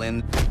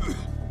feeling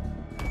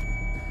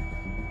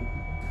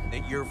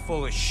that you're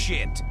full of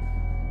shit.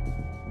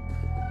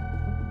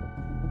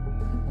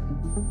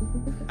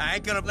 I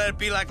ain't gonna let it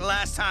be like the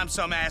last time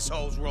some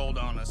assholes rolled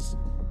on us.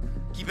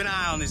 Keep an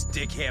eye on this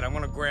dickhead. I'm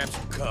gonna grab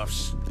some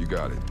cuffs. You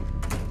got it.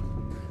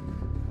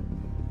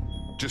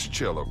 Just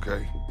chill,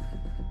 okay?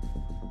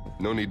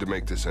 No need to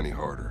make this any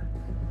harder.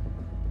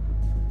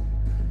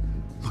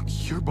 Look,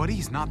 your buddy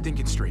is not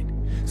thinking straight.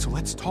 So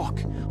let's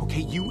talk, okay?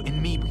 You and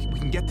me, we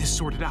can get this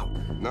sorted out.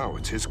 No,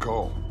 it's his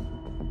call.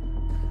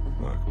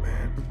 Look,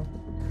 man,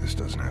 this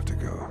doesn't have to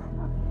go.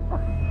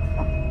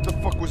 The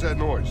fuck was that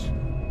noise?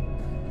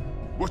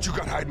 What you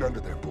got hiding under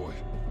there, boy?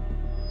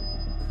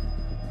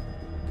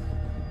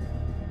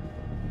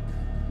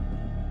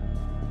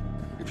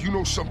 If you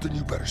know something,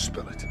 you better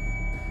spill it.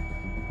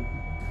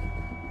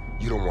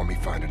 You don't want me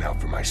finding out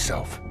for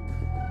myself.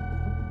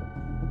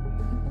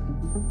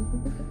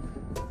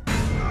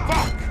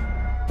 Fuck!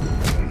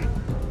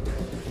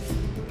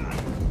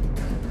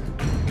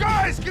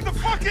 Guys, get the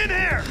fuck in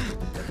here!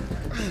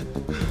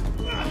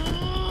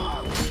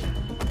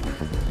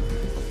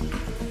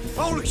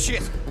 Holy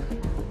shit!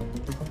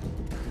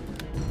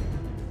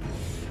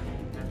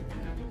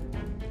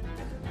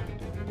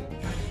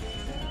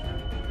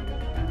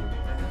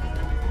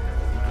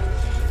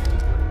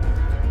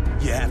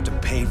 You have to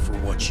pay for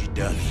what you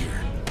done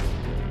here.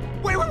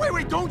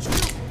 Wait, don't you?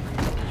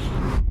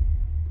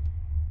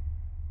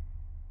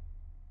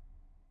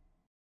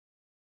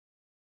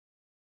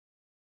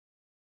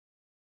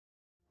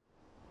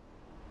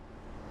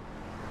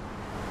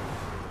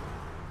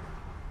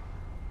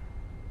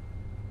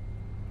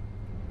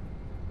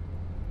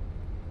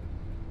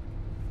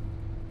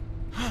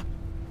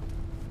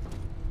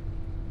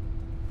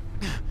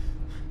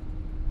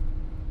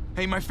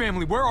 Hey, my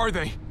family, where are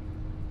they?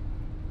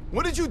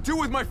 What did you do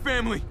with my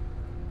family?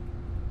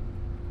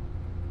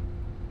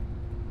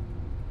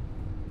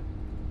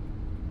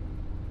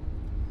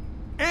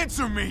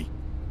 Answer me!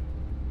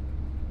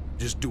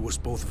 Just do us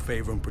both a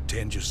favor and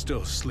pretend you're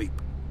still asleep.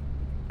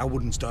 I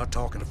wouldn't start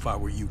talking if I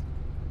were you.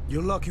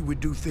 You're lucky we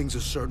do things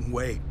a certain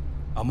way.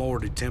 I'm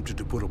already tempted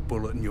to put a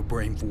bullet in your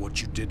brain for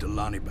what you did to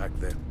Lonnie back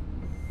then.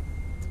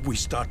 If we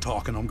start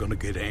talking, I'm gonna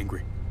get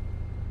angry.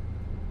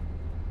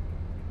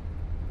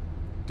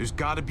 There's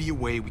gotta be a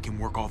way we can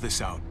work all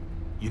this out.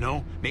 You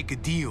know? Make a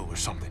deal or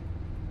something.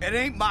 It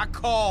ain't my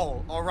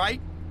call, all right?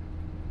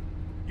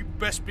 You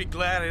best be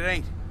glad it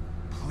ain't.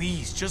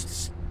 Please,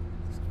 just...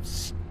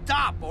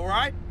 Stop, all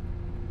right?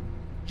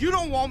 You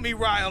don't want me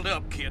riled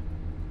up, kid.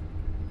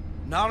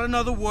 Not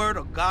another word,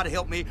 or God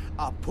help me,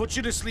 I'll put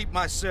you to sleep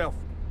myself.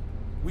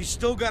 We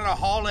still got a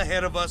haul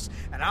ahead of us,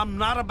 and I'm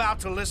not about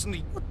to listen to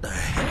you. What the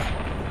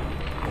hell?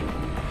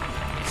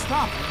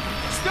 Stop!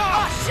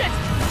 Stop! Oh, shit!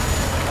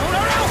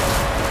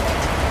 No!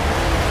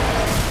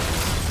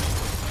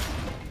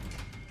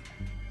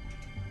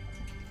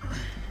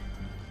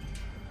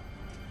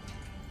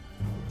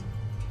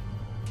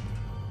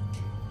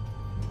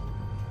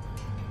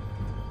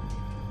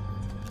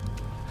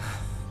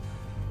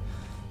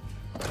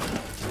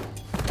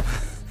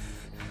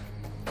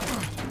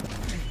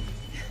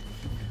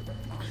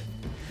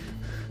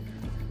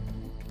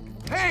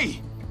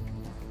 Hey!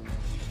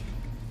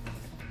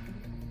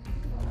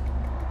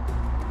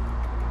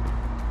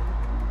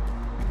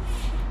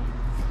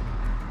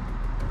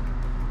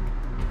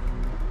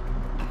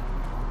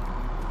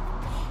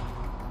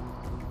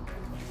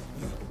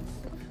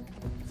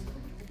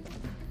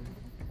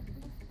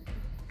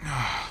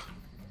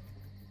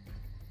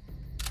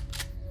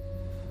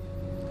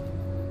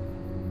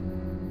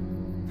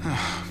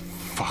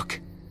 Fuck.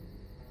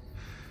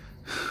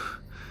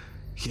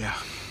 Yeah.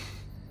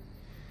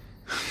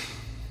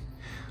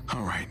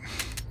 All right.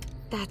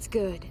 That's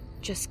good.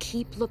 Just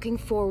keep looking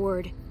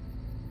forward.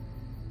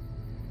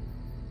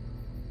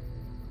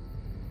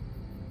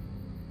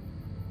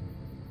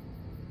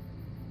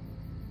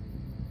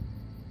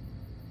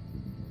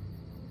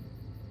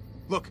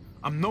 Look,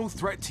 I'm no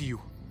threat to you,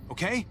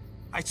 okay?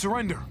 I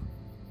surrender.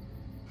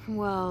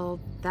 Well,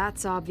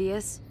 that's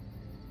obvious.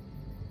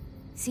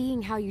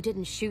 Seeing how you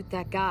didn't shoot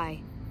that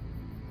guy.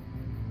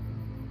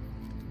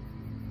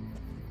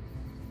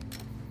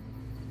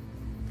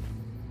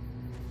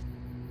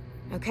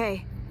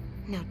 Okay,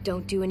 now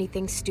don't do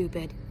anything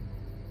stupid.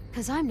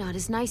 'Cause I'm not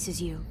as nice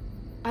as you.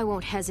 I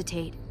won't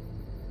hesitate.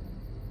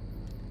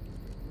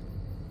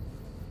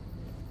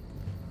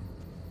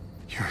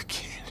 You're a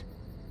kid.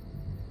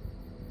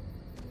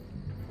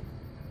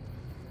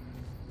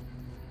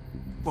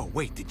 Whoa,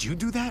 wait, did you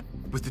do that?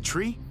 With the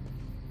tree?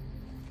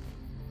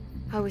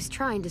 I was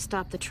trying to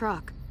stop the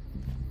truck.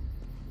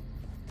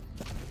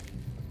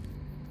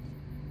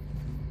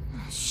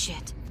 Oh,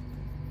 shit.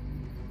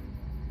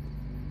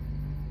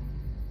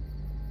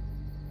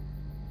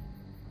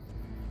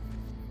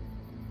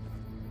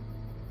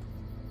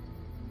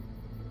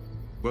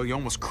 Well, you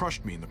almost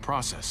crushed me in the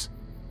process.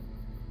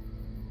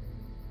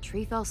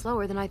 Tree fell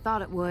slower than I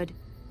thought it would.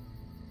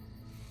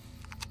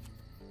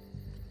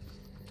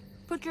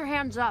 Put your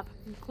hands up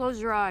and close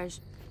your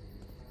eyes.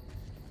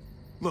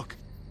 Look,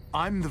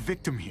 I'm the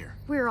victim here.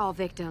 We're all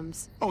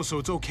victims. Oh, so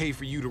it's okay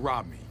for you to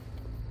rob me?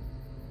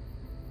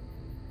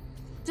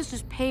 This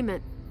is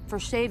payment for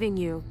saving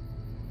you.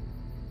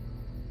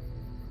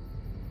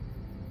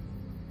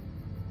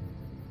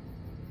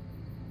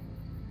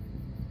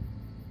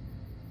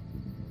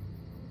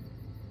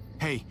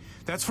 Hey,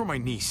 that's for my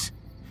niece.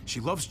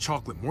 She loves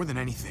chocolate more than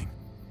anything.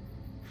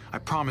 I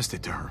promised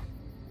it to her.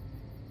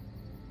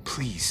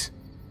 Please.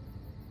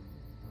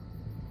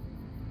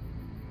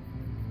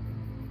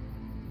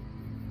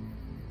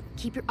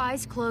 Keep your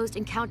eyes closed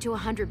and count to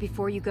 100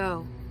 before you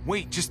go.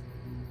 Wait, just...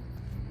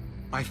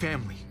 My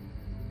family.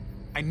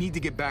 I need to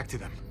get back to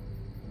them.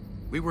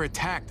 We were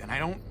attacked, and I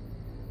don't...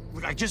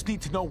 Look, I just need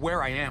to know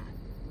where I am.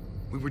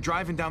 We were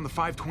driving down the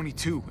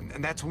 522,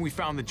 and that's when we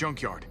found the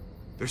junkyard.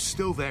 They're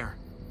still there.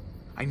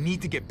 I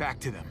need to get back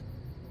to them.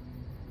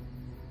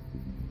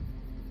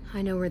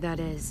 I know where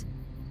that is.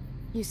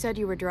 You said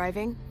you were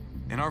driving?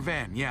 In our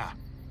van, yeah.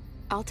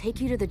 I'll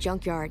take you to the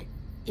junkyard,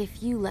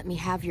 if you let me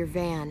have your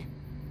van.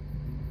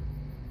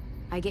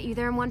 I get you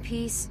there in one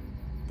piece,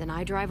 then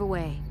I drive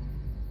away.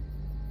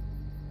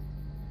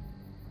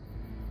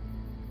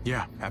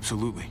 Yeah,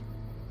 absolutely.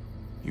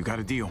 You got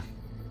a deal.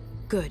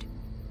 Good.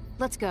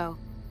 Let's go.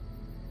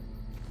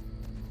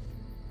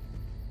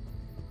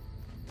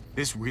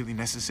 This really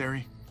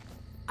necessary?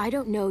 I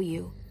don't know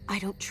you, I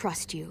don't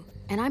trust you,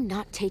 and I'm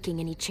not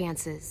taking any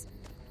chances.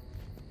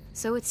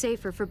 So it's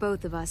safer for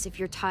both of us if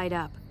you're tied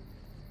up.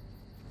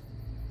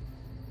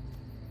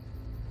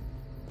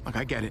 Look,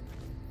 I get it.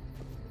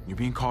 You're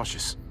being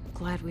cautious.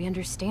 Glad we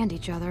understand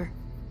each other.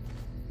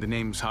 The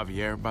name's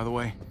Javier, by the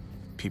way.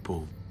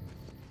 People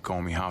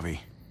call me Javi.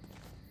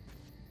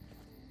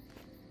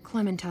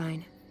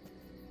 Clementine.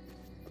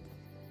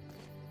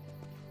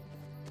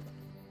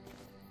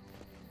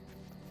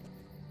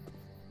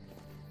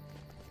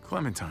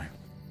 Clementine.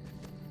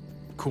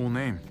 Cool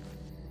name.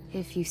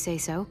 If you say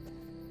so.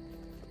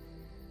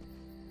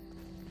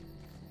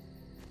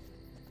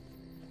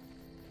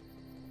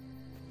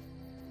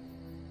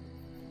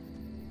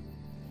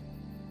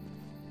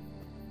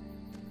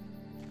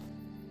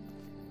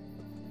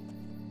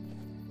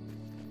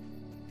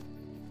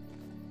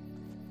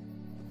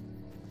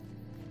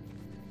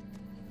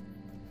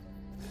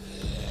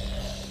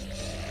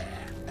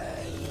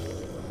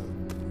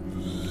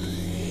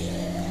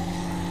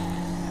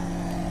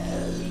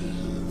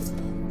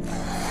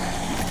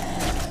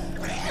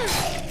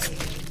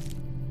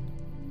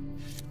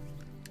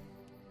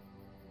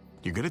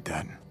 You're good at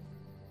that.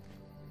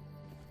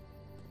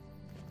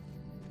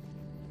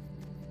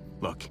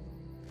 Look,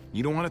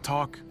 you don't want to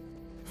talk?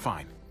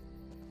 Fine.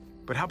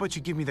 But how about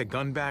you give me that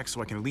gun back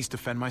so I can at least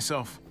defend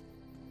myself?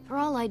 For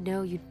all I'd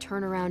know, you'd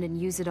turn around and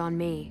use it on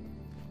me.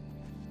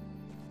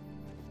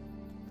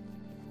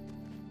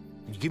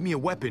 You give me a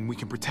weapon, we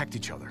can protect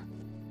each other.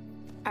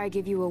 I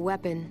give you a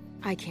weapon,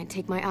 I can't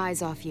take my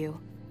eyes off you.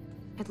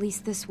 At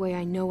least this way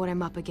I know what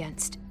I'm up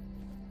against.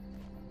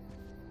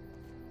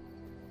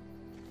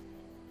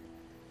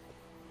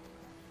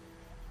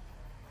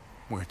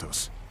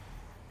 Muertos.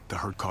 The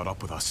herd caught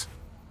up with us.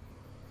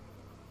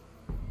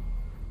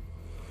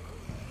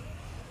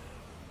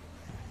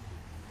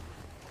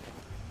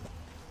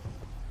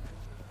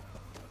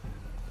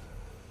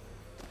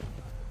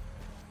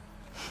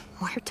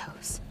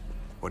 Muertos.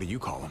 What do you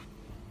call them?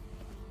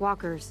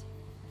 Walkers.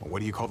 Well, what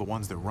do you call the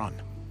ones that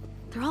run?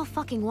 They're all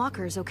fucking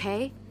walkers,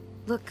 okay?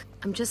 Look,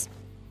 I'm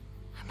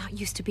not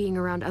used to being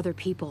around other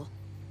people.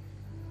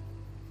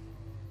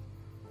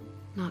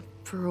 Not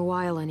for a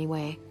while,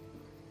 anyway.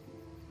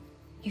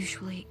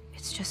 Usually,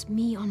 it's just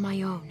me on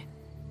my own.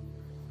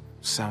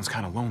 Sounds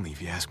kind of lonely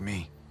if you ask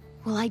me.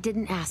 Well, I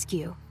didn't ask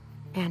you.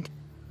 And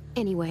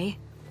anyway,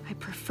 I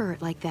prefer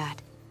it like that.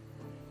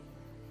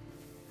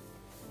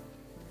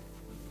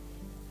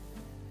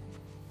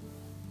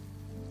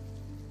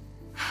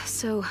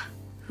 So,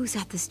 who's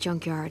at this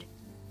junkyard?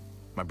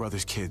 My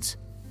brother's kids.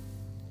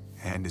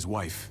 And his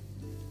wife.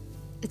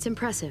 It's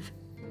impressive.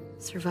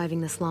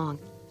 surviving this long.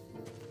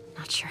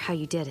 Not sure how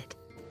you did it.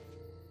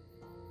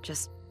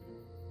 Just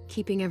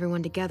keeping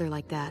everyone together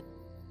like that.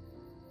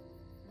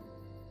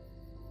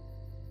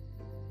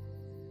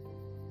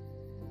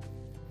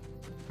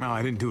 Well,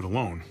 I didn't do it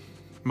alone.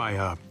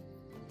 My,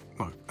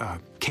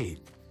 Kate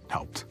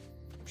helped.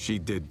 She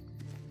did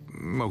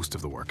most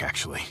of the work,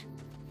 actually.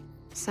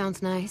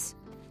 Sounds nice.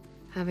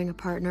 Having a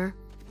partner.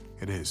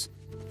 It is.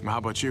 How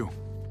about you?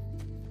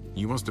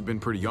 You must have been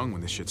pretty young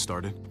when this shit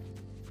started.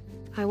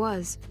 I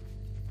was.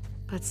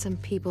 But some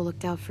people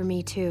looked out for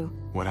me, too.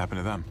 What happened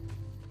to them?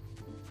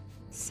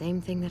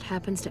 Same thing that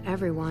happens to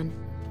everyone.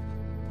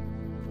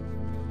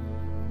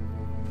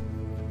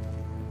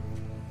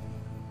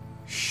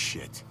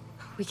 Shit.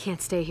 We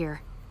can't stay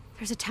here.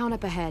 There's a town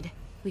up ahead.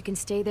 We can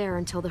stay there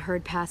until the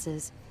herd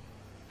passes.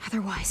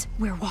 Otherwise,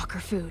 we're walker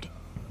food.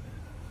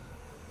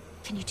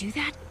 Can you do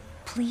that?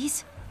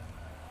 Please?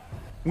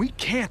 We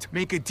can't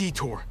make a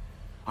detour.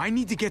 I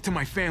need to get to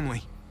my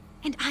family.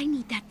 And I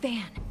need that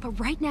van. But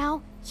right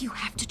now, you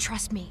have to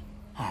trust me.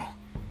 Oh,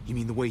 you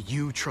mean the way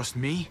you trust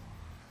me?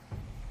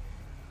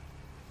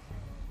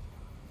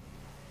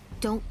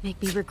 Don't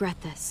make me regret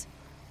this.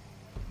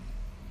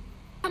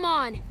 Come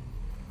on!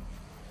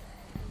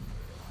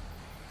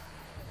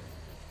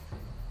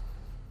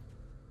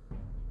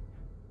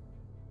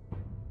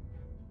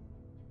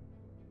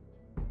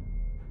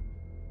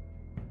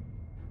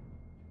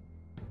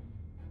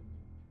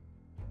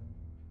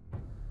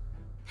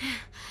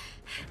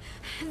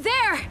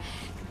 There!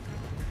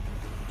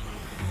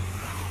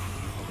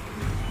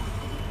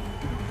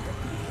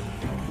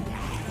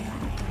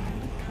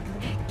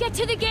 Get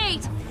to the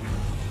gate!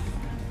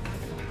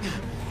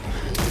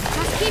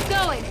 Just keep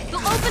going. They'll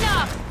open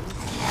up!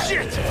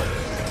 Shit!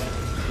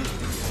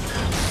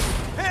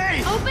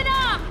 Hey! Open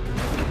up!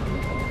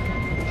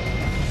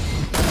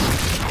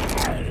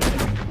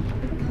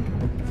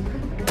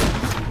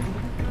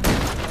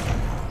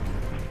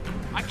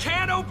 I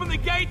can't open the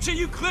gate till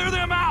you clear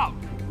them out!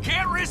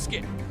 Can't risk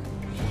it!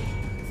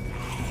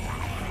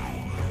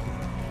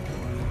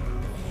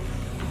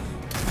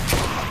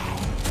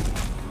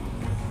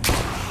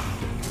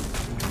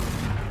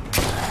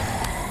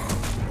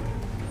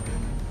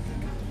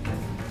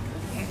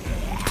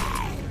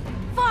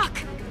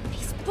 Fuck!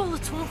 These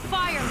bullets won't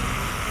fire!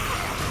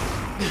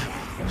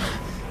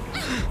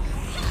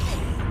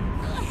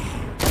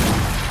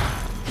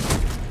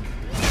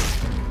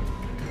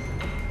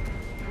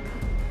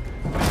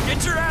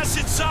 Get your ass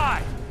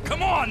inside!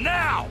 Come on,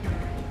 now!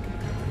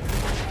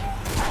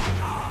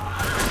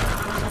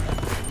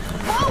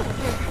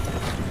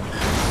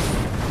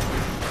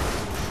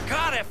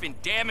 God effing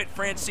damn it,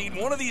 Francine.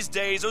 One of these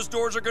days, those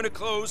doors are gonna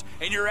close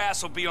and your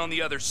ass will be on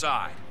the other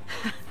side.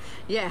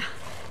 Yeah,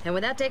 and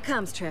when that day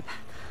comes, Trip,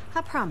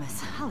 I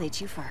promise I'll eat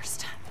you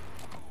first.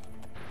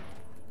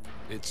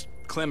 It's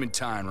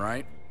Clementine,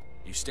 right?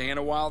 You staying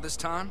a while this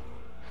time?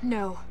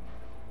 No.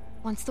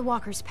 Once the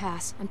walkers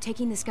pass, I'm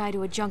taking this guy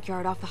to a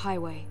junkyard off the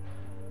highway.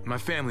 My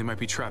family might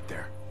be trapped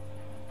there,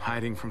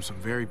 hiding from some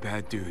very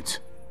bad dudes.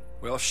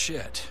 Well,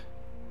 shit.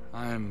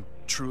 I'm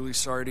truly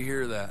sorry to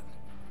hear that.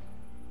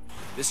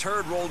 This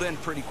herd rolled in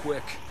pretty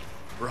quick.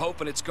 We're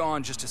hoping it's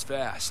gone just as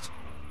fast.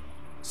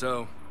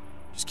 So,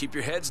 just keep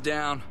your heads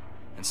down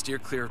and steer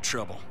clear of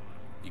trouble.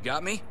 You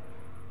got me?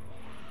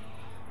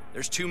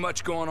 There's too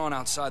much going on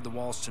outside the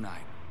walls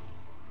tonight.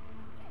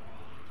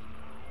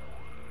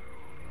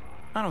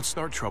 I don't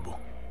start trouble.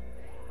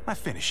 I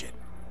finish it.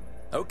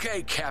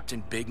 Okay,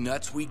 Captain Big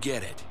Nuts, we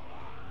get it.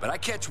 But I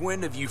catch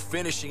wind of you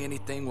finishing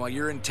anything while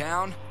you're in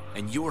town,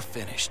 and you're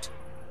finished.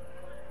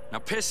 Now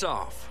piss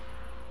off.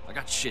 I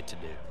got shit to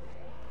do.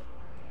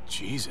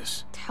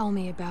 Jesus. Tell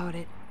me about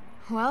it.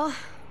 Well,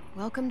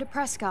 welcome to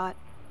Prescott.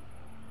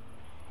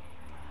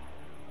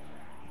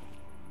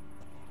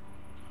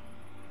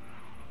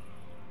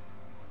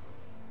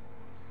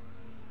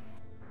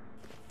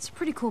 It's a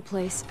pretty cool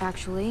place,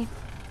 actually.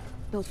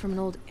 Built from an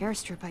old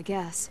airstrip, I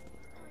guess.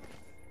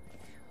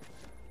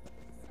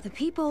 The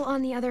people,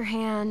 on the other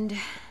hand,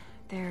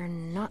 they're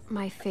not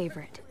my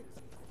favorite.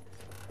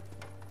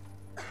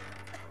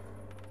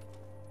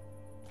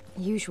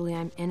 Usually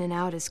I'm in and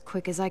out as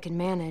quick as I can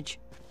manage.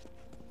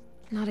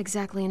 Not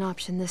exactly an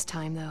option this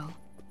time, though.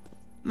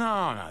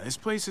 No, this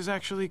place is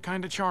actually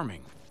kind of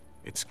charming.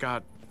 It's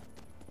got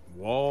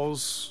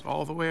walls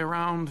all the way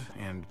around,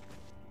 and,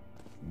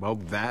 well,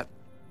 that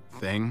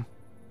thing.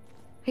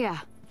 Yeah,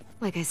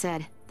 like I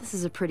said, this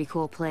is a pretty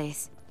cool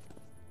place.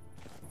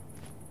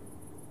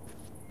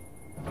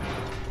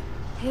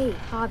 Hey,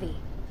 Javi.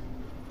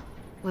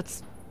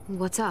 What's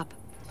up?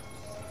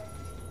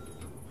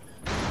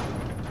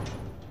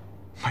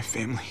 My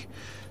family.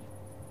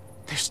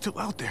 They're still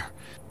out there.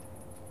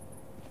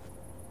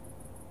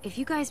 If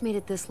you guys made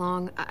it this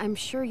long, I'm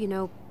sure,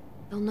 they'll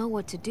know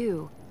what to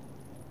do.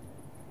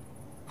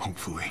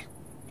 Hopefully.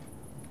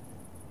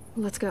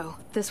 Let's go.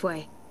 This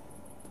way.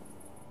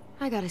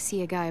 I gotta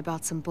see a guy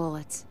about some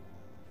bullets.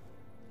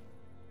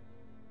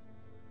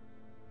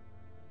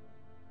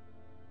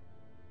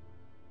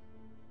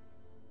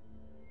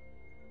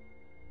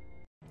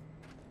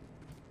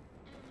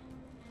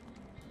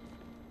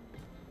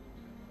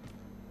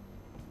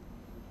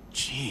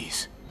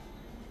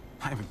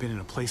 I haven't been in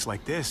a place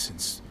like this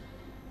since...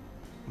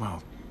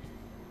 well,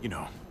 you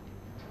know.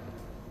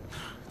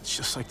 It's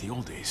just like the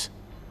old days.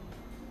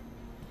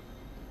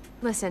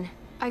 Listen,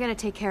 I gotta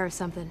take care of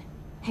something.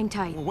 Hang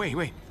tight. Well,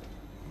 wait.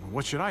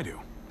 What should I do?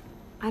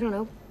 I don't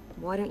know.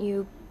 Why don't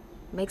you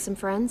make some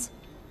friends?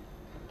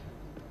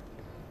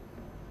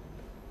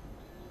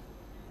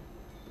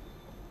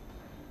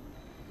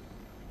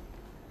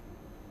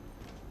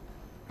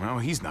 Well,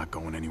 he's not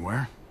going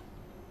anywhere.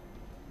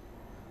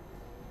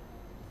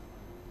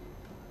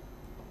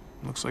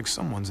 Looks like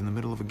someone's in the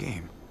middle of a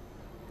game.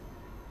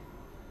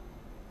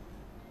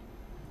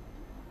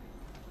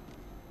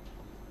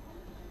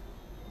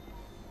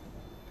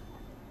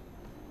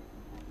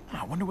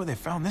 I wonder where they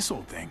found this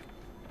old thing.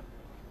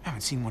 I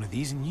haven't seen one of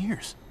these in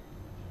years.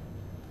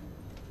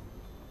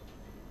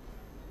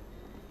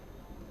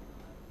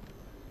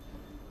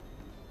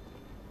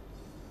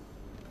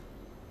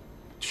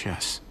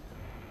 Chess.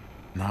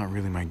 Not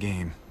really my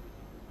game.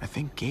 I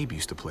think Gabe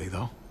used to play,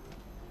 though.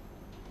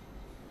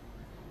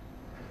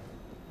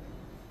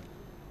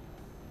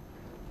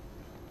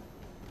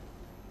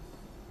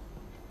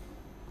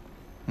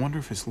 Wonder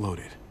if it's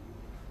loaded.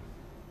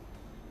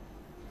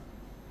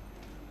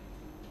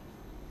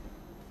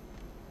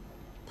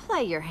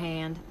 Play your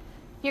hand.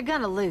 You're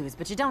gonna lose,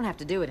 but you don't have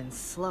to do it in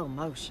slow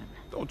motion.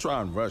 Don't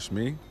try and rush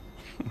me.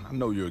 I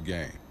know your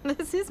game.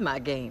 This is my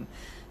game.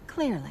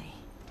 Clearly.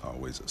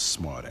 Always a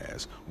smart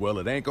ass. Well,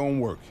 it ain't gonna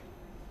work.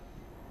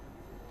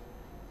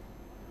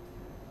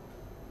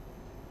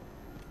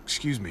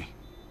 Excuse me.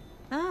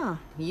 Oh,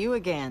 you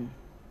again.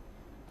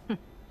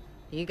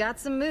 You got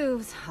some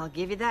moves, I'll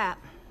give you that.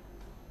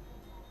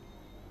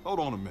 Hold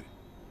on a minute.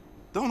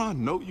 Don't I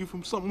know you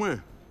from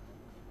somewhere?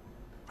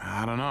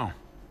 I don't know.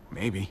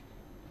 Maybe.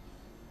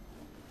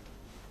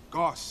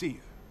 Garcia.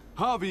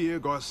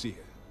 Javier Garcia.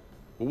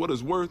 For what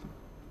it's worth,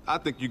 I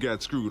think you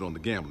got screwed on the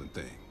gambling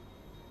thing.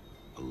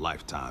 A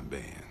lifetime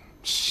ban.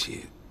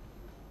 Shit.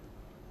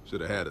 Should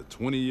have had a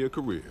 20-year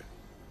career.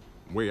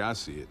 The way I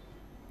see it,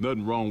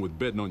 nothing wrong with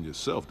betting on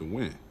yourself to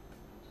win.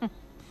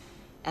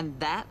 And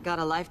that got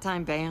a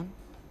lifetime ban?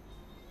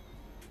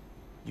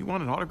 You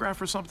want an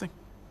autograph or something?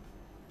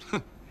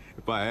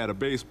 If I had a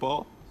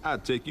baseball,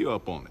 I'd take you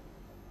up on it.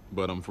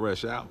 But I'm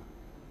fresh out.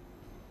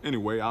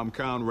 Anyway, I'm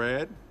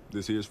Conrad.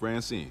 This here's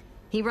Francine.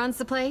 He runs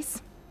the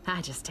place?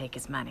 I just take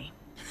his money.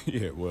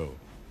 Yeah, well,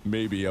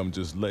 maybe I'm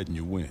just letting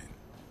you win.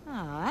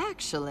 Oh,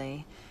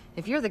 actually,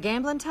 if you're the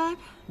gambling type,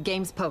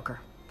 game's poker.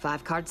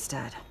 5-card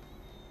stud.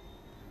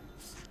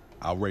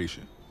 I'll race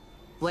you.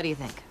 What do you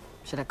think?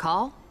 Should I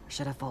call or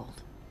should I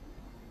fold?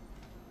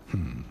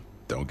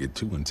 Don't get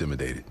too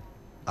intimidated.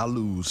 I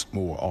lose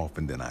more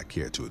often than I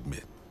care to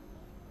admit.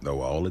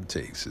 Though all it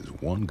takes is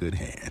one good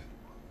hand.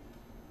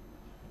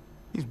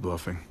 He's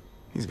bluffing.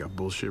 He's got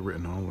bullshit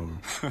written all over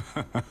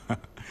him.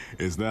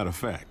 Is that a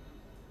fact?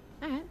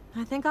 All right,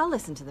 I think I'll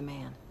listen to the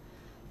man.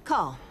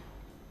 Call.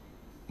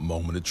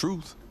 Moment of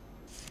truth.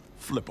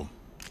 Flip 'em.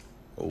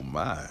 Oh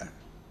my.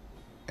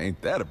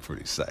 Ain't that a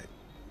pretty sight?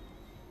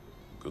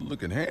 Good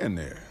looking hand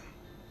there,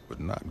 but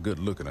not good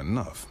looking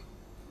enough.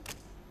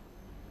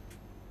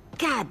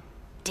 God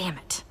damn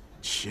it.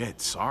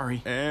 Shit,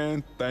 sorry.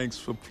 And thanks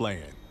for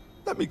playing.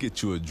 Let me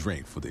get you a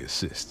drink for the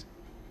assist.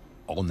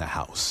 On the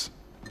house.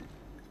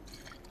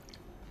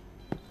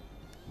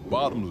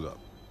 Bottoms up.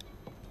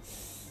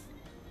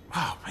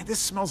 Wow, man, this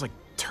smells like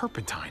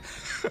turpentine.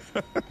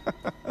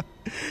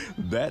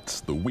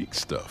 That's the weak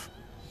stuff.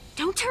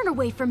 Don't turn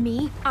away from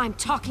me. I'm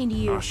talking to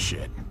you. Oh,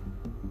 shit.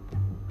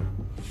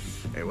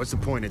 Hey, what's the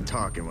point in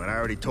talking when I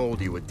already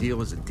told you a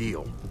deal is a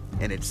deal?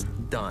 And it's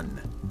done.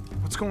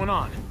 What's going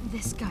on?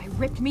 This guy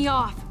ripped me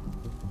off.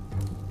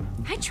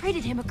 I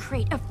traded him a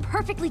crate of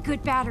perfectly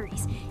good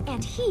batteries,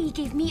 and he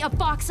gave me a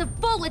box of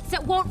bullets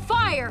that won't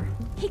fire.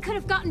 He could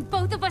have gotten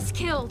both of us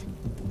killed.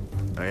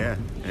 Oh yeah?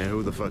 And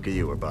who the fuck are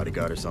you, a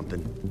bodyguard or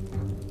something?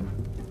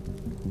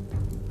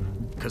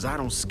 Cause I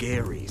don't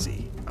scare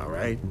easy, all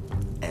right?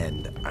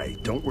 And I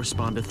don't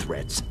respond to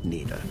threats,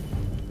 neither.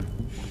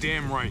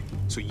 Damn right.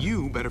 So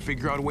you better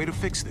figure out a way to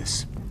fix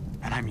this.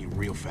 And I mean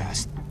real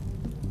fast.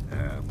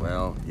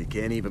 Well, you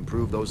can't even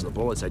prove those are the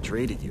bullets I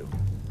traded you.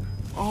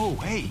 Oh,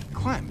 hey,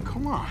 Clem,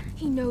 come on.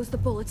 He knows the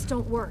bullets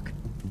don't work.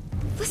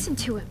 Listen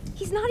to him.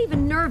 He's not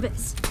even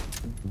nervous.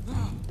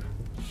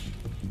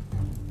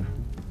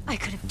 I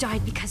could have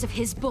died because of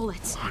his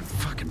bullets.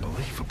 Unfucking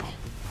believable.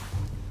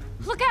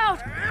 Look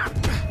out!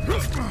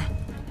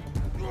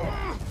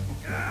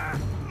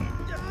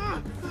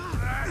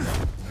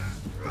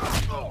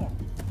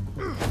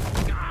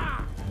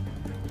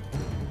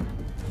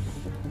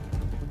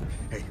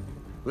 Hey,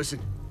 listen.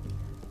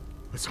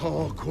 Let's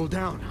all cool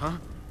down, huh?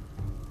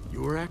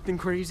 You were acting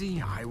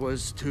crazy, I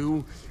was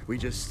too. We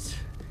just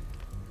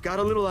got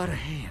a little out of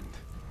hand.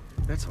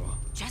 That's all.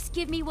 Just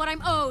give me what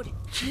I'm owed.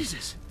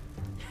 Jesus.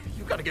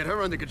 You gotta get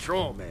her under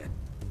control, man.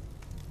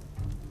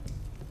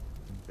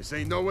 This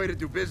ain't no way to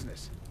do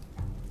business.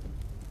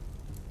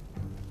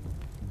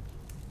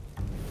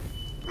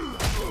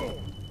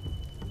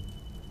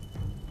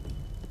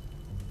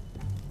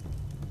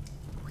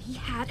 We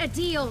had a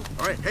deal.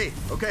 All right, hey,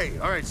 okay,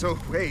 all right, so,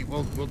 hey,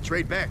 we'll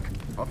trade back.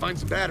 I'll find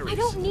some batteries. I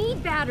don't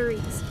need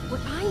batteries.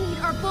 What I need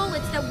are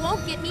bullets that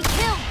won't get me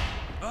killed.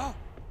 Oh.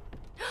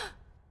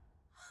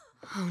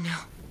 Oh, no.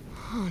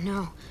 Oh,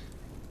 no.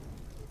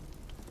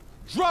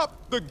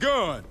 Drop the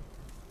gun!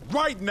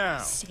 Right now!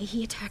 Say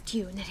he attacked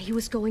you and that he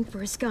was going for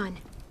his gun.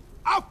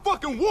 I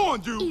fucking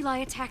warned you! Eli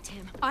attacked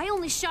him. I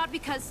only shot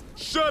because...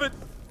 Shut it!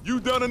 You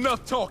done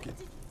enough talking.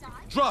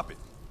 Drop it.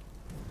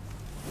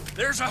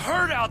 There's a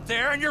herd out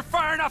there and you're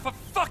firing off a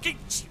fucking...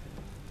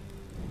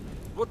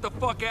 What the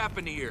fuck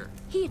happened here?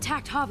 He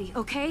attacked Javi,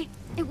 okay?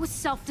 It was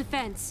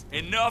self-defense.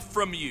 Enough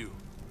from you.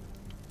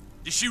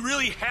 Did she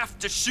really have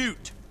to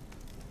shoot?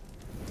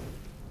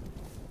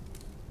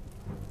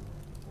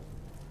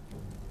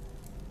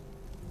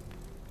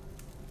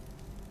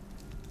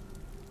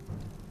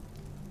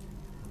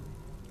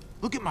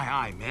 Look at my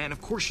eye, man. Of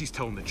course she's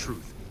telling the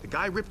truth. The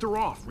guy ripped her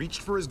off,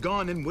 reached for his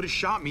gun, and would have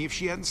shot me if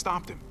she hadn't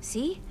stopped him.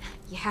 See?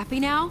 You happy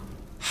now?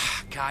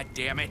 God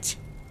damn it.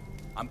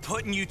 I'm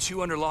putting you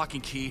two under lock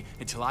and key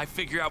until I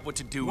figure out what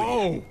to do with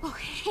Whoa! you.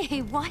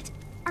 Okay, what?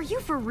 Are you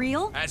for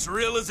real? As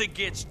real as it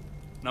gets.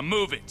 Now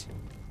move it.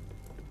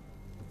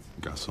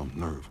 Got some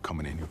nerve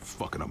coming in here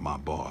fucking up my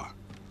bar.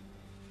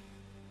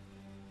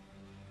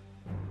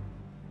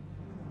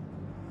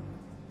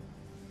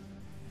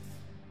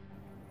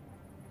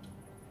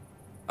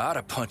 I'd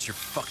have punched your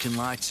fucking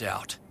lights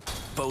out.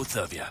 Both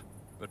of you.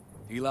 But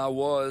Eli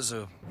was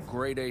a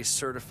grade A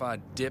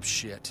certified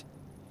dipshit.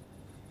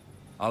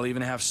 I'll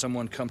even have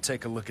someone come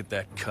take a look at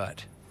that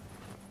cut.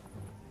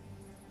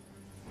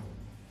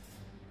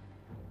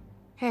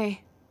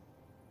 Hey,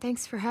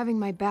 thanks for having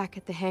my back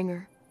at the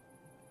hangar.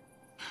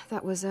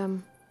 That was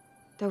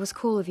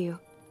cool of you.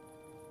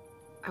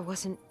 I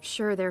wasn't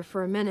sure there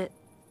for a minute.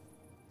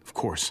 Of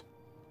course.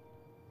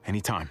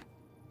 Anytime.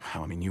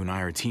 Hell, I mean, you and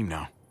I are a team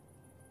now.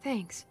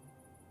 Thanks.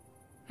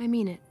 I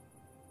mean it.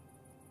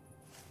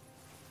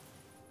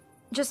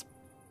 Just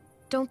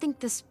don't think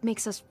this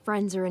makes us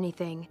friends or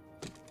anything.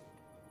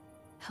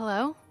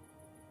 Hello?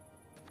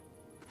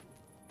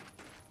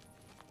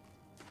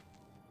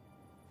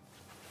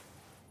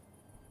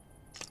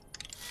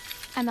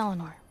 I'm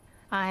Eleanor.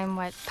 I'm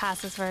what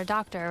passes for a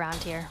doctor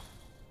around here.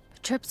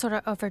 Tripp sort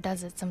of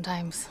overdoes it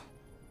sometimes.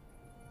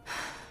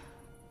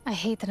 I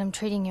hate that I'm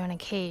treating you in a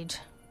cage,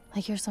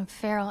 like you're some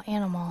feral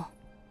animal.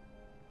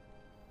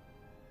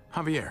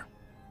 Javier.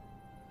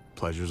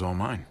 Pleasure's all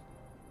mine.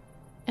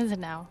 Is it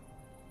now?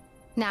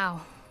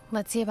 Now,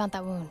 let's see about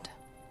that wound.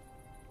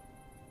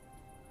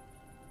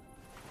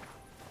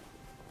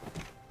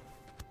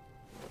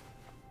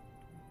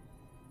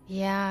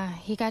 Yeah,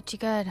 he got you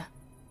good.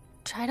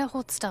 Try to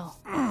hold still.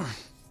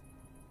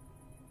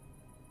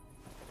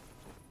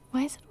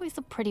 Why is it always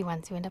the pretty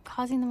ones who end up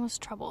causing the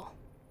most trouble?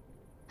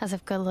 As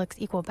if good looks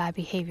equal bad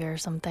behavior or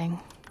something.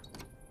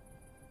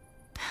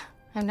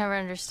 I've never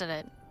understood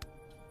it.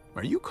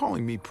 Are you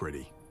calling me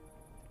pretty?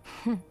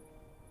 I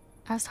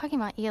was talking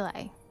about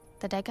Eli,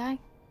 the dead guy.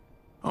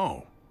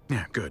 Oh,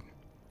 yeah, good.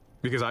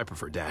 Because I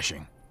prefer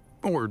dashing.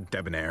 Or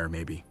debonair,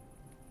 maybe.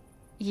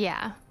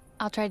 Yeah,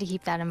 I'll try to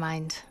keep that in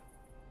mind.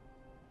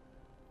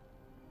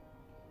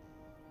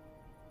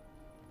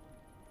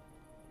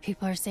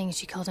 People are saying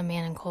she killed a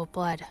man in cold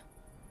blood.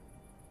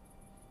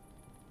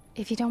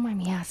 If you don't mind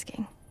me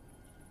asking,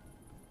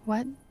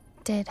 what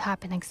did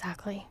happen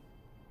exactly?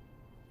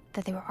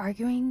 That they were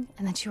arguing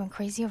and then she went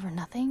crazy over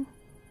nothing?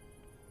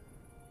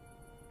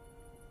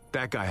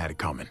 That guy had it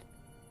coming.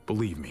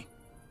 Believe me.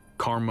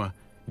 Karma,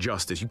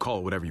 justice, you call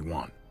it whatever you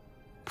want.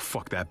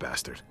 Fuck that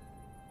bastard.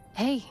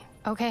 Hey,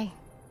 okay.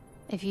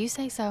 If you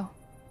say so.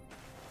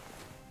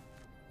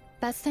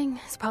 Best thing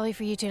is probably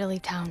for you two to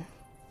leave town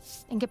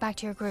and get back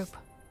to your group.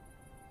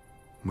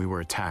 We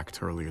were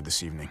attacked earlier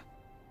this evening.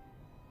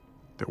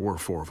 There were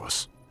 4 of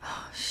us.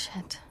 Oh,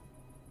 shit.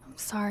 I'm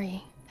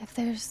sorry. If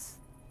there's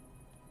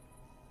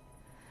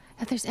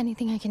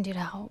anything I can do to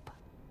help.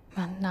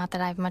 Well, not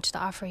that I have much to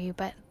offer you,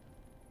 but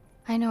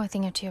I know a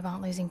thing or two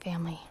about losing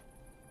family.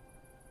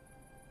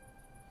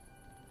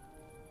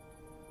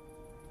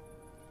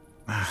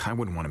 I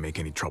wouldn't want to make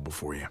any trouble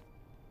for you.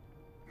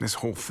 This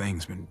whole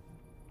thing's been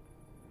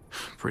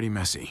pretty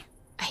messy.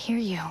 I hear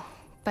you,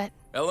 but...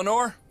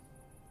 Eleanor?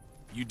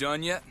 You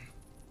done yet?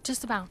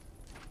 Just about.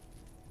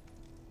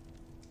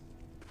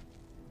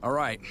 All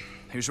right,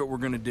 here's what we're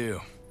gonna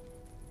do.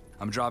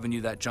 I'm driving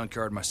you that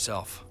junkyard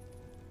myself.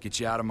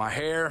 Get you out of my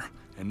hair,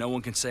 and no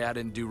one can say I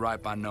didn't do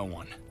right by no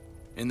one.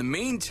 In the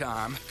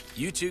meantime,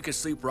 you two can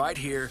sleep right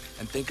here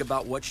and think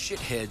about what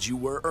shitheads you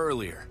were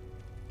earlier.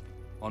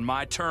 On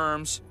my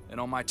terms and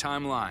on my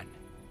timeline.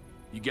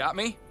 You got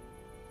me?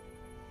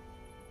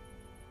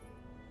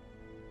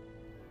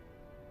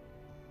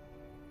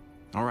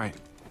 All right.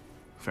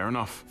 Fair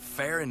enough.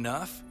 Fair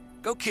enough?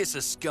 Go kiss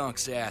a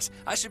skunk's ass.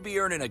 I should be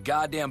earning a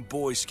goddamn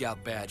Boy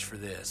Scout badge for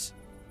this.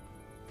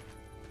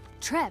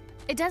 Tripp,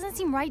 it doesn't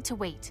seem right to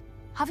wait.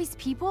 Javi's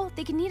people,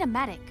 they can need a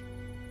medic.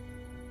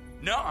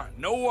 Nah,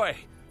 no way.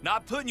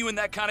 Not putting you in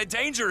that kind of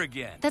danger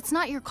again. That's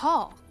not your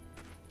call.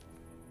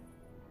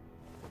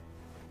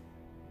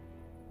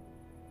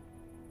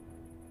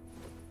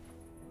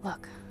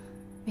 Look,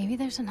 maybe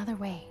there's another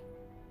way.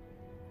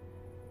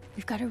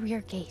 We've got a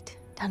rear gate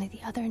down at the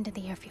other end of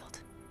the airfield.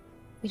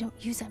 We don't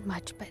use it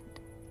much, but,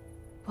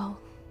 well,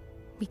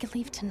 we could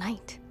leave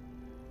tonight.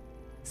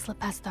 Slip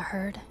past the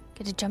herd,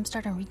 get a jump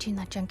start on reaching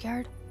that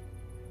junkyard.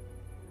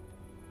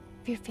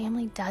 If your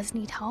family does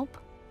need help,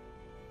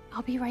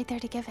 I'll be right there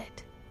to give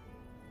it.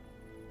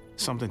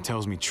 Something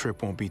tells me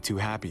Tripp won't be too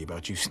happy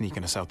about you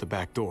sneaking us out the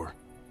back door.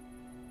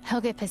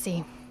 He'll get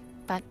pissy,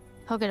 but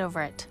he'll get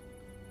over it.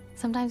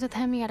 Sometimes with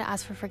him, you gotta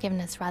ask for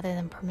forgiveness rather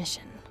than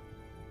permission.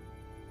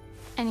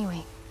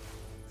 Anyway,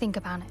 think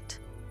about it.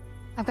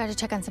 I've got to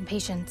check on some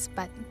patients,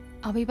 but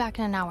I'll be back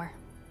in an hour.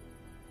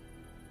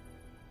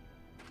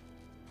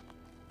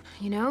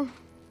 You know,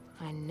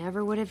 I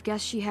never would have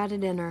guessed she had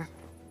it in her.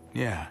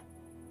 Yeah,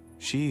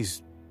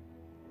 she's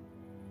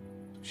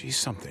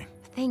something.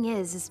 The thing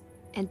is,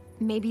 and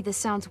maybe this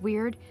sounds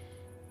weird,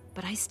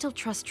 but I still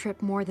trust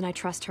Tripp more than I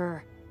trust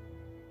her.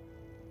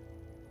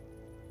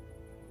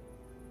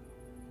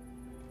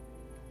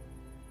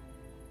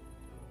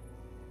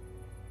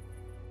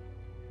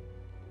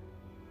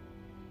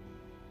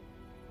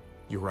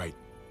 You're right.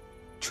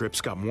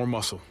 Tripp's got more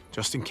muscle,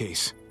 just in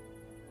case.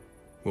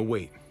 We'll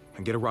wait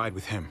and get a ride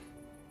with him.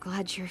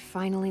 Glad you're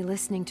finally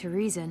listening to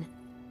reason.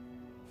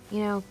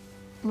 You know,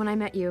 when I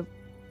met you,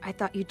 I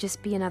thought you'd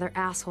just be another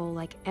asshole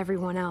like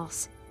everyone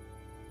else.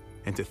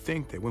 And to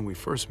think that when we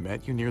first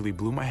met, you nearly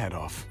blew my head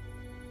off.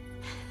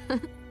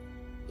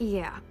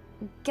 Yeah,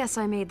 guess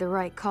I made the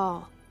right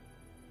call.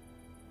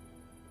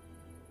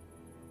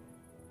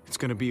 It's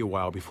gonna be a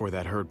while before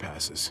that herd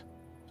passes.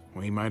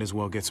 We might as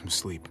well get some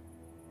sleep.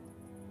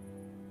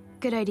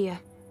 Good idea.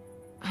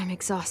 I'm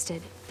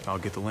exhausted. I'll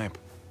get the lamp.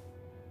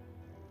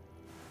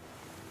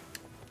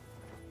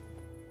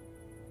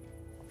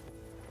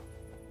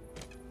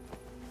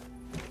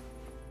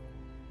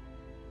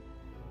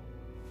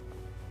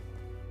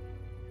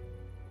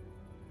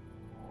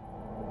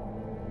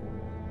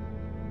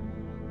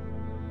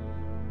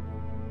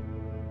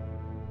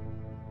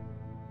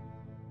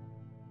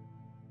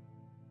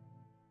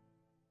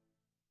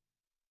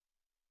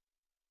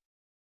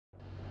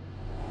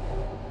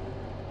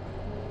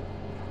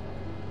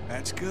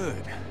 That's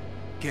good.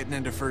 Getting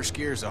into first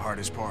gear is the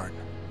hardest part.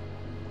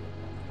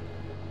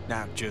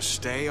 Now, just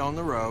stay on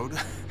the road.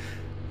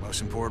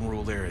 Most important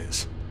rule there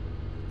is.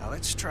 Now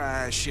let's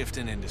try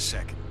shifting into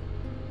second.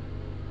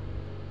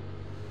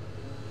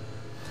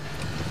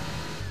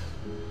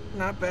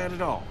 Not bad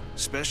at all,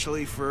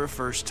 especially for a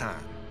first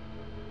time.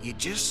 You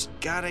just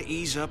gotta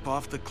ease up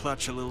off the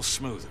clutch a little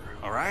smoother,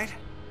 all right?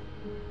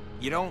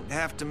 You don't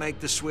have to make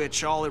the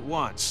switch all at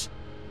once.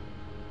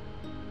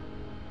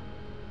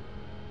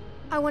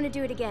 I want to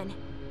do it again.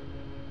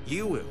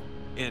 You will.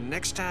 And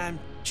next time,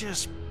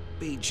 just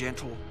be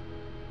gentle.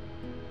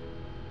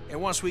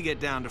 And once we get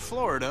down to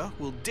Florida,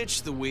 we'll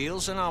ditch the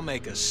wheels and I'll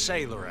make a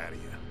sailor out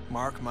of you.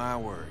 Mark my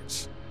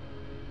words.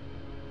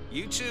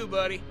 You too,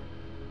 buddy.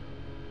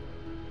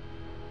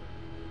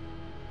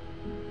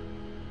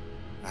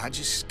 I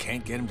just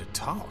can't get him to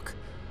talk.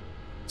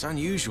 It's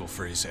unusual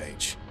for his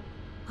age.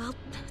 Well,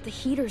 the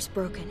heater's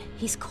broken.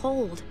 He's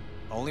cold.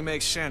 Only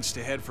makes sense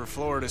to head for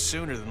Florida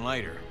sooner than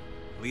later.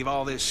 Leave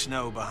all this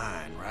snow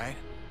behind, right?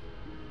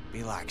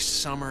 Be like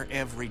summer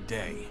every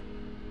day.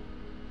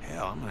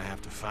 Hell, I'm gonna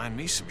have to find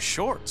me some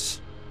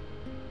shorts.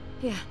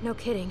 Yeah, no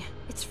kidding.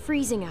 It's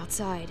freezing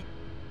outside.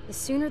 The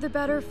sooner the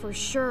better, for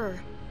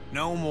sure.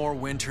 No more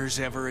winters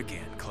ever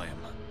again, Clem.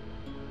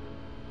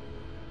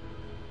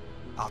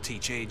 I'll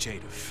teach AJ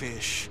to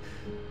fish,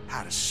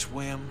 how to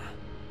swim.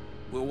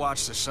 We'll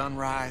watch the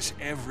sunrise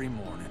every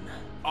morning.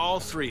 All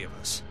three of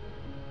us.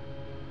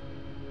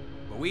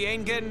 But we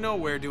ain't getting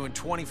nowhere doing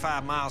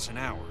 25 miles an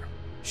hour.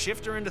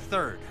 Shift her into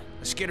third.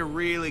 Let's get her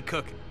really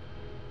cooking.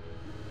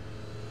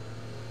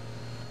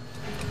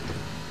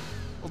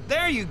 Well,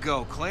 there you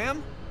go,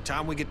 Clem.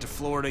 Time we get to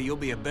Florida, you'll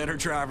be a better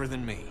driver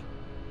than me.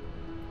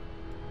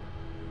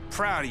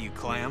 Proud of you,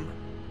 Clem.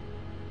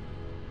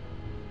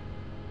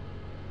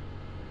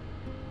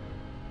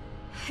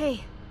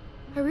 Hey,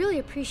 I really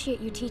appreciate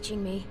you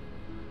teaching me.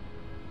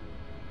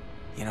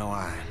 You know,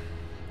 I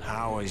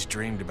always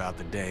dreamed about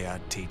the day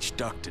I'd teach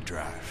Duck to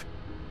drive.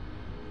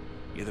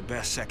 You're the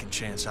best second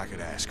chance I could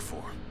ask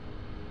for.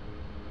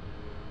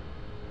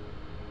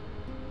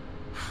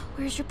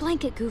 Where's your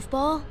blanket,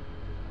 goofball?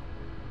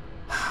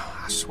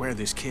 I swear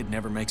this kid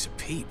never makes a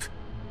peep.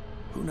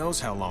 Who knows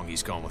how long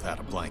he's gone without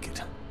a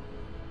blanket?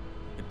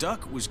 The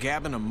Duck was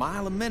gabbing a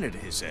mile a minute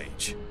at his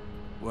age.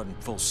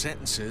 Wasn't full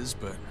sentences,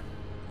 but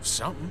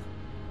something.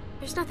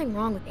 There's nothing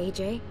wrong with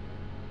AJ.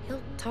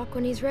 He'll talk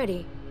when he's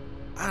ready.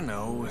 I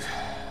know.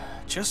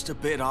 Just a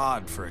bit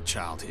odd for a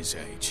child his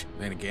age.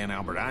 Then again,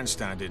 Albert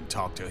Einstein didn't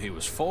talk till he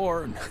was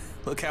 4, and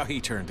look how he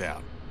turned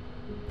out.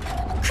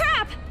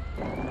 Crap!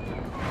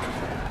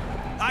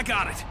 I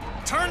got it!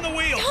 Turn the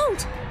wheel!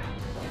 Don't!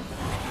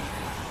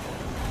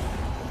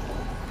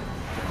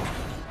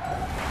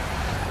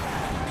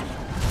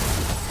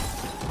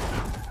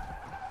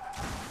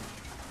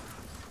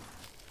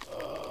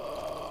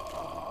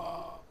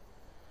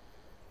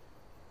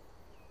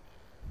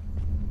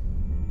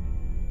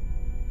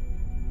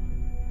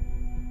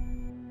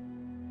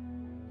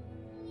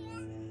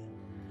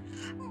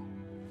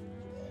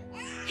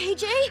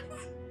 AJ?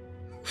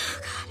 Oh,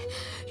 God,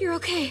 you're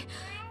okay.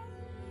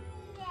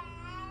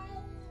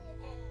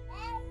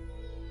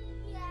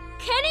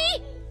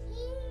 Kenny?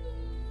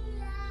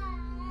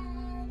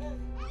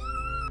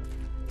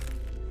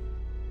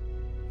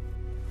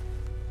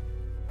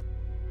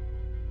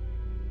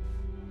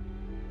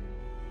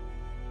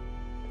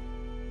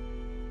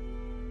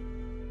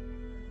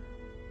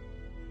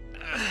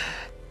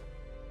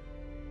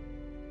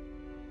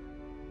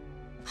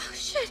 Oh,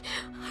 shit.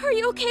 Are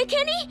you okay,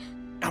 Kenny?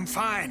 I'm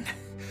fine.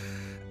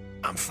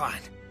 I'm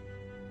fine.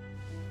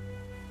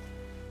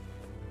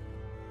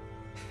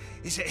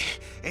 Is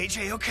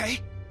AJ okay?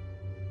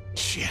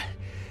 Shit.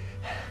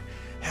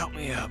 Help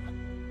me up.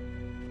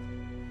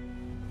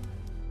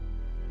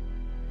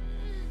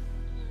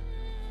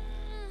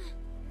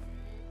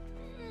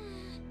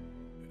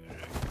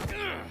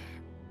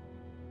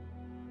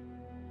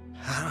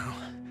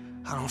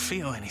 I don't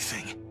feel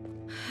anything.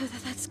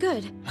 That's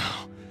good. No,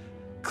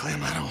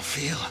 Clem, I don't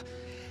feel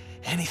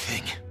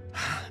anything.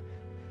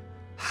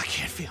 I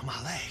can't feel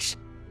my legs.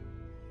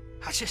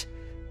 I just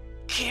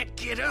can't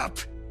get up.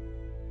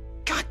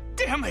 God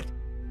damn it!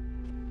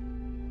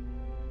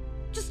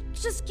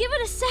 Just give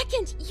it a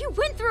second. You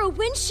went through a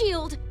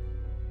windshield.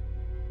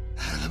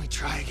 Let me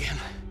try again.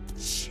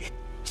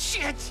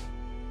 Shit.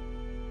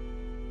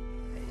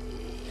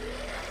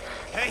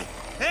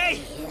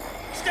 Hey!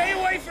 Stay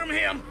away from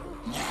him!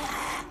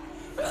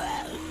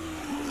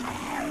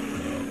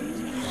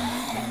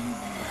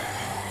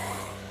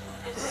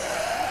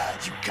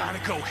 You gotta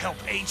go help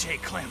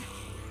AJ, Clem.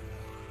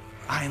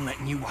 I ain't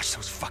letting you watch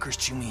those fuckers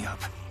chew me up.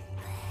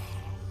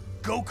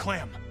 Go,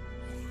 Clem.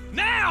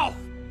 Now!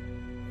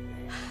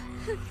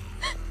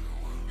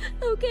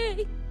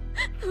 Okay,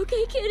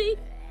 Kitty.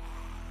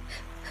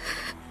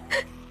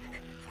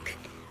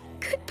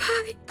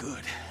 Goodbye.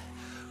 Good.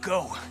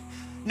 Go.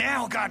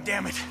 Now,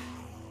 goddammit!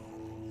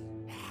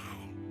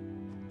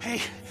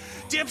 Hey,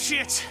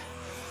 dipshits!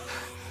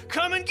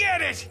 Come and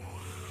get it!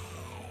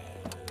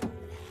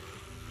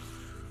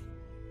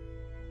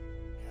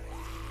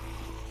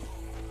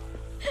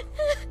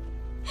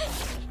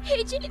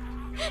 AJ,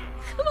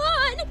 come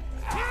on!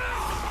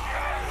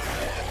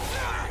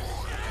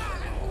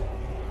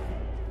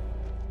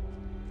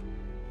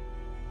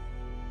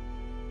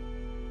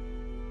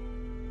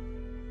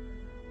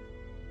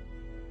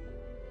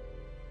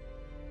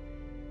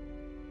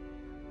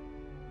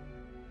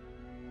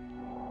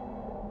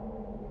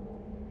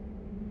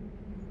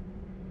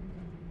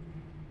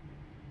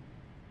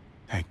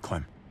 Hey,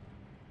 Clem.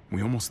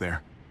 We almost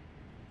there.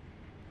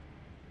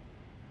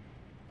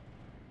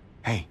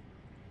 Hey,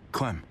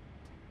 Clem.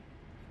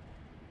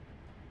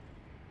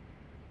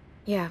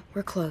 Yeah,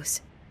 we're close.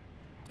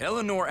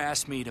 Eleanor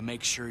asked me to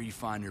make sure you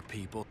find your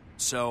people,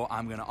 so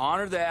I'm gonna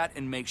honor that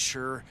and make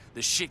sure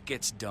the shit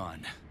gets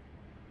done.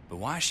 But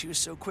why she was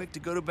so quick to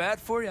go to bat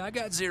for you, I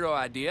got zero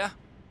idea.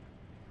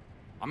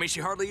 I mean,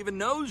 she hardly even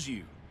knows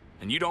you.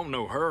 And you don't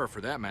know her,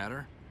 for that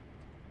matter.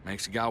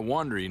 Makes a guy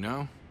wonder, you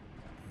know?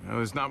 Well,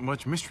 there's not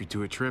much mystery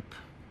to it, Trip.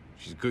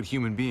 She's a good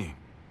human being.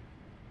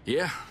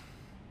 Yeah.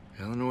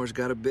 Eleanor's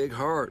got a big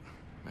heart.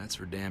 That's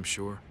for damn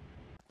sure.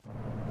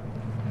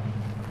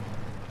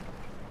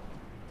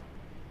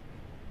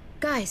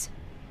 Guys,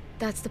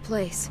 that's the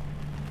place.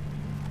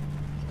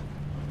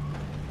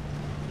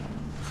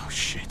 Oh,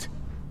 shit.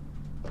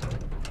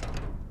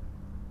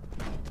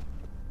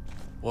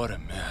 What a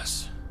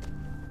mess.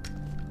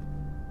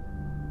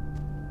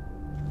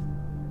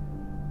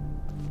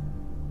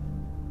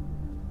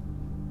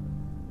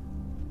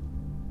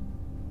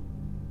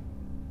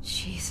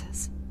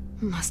 Jesus.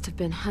 Must have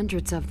been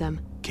hundreds of them.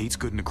 Kate's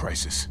good in a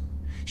crisis.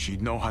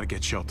 She'd know how to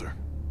get shelter.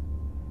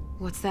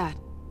 What's that?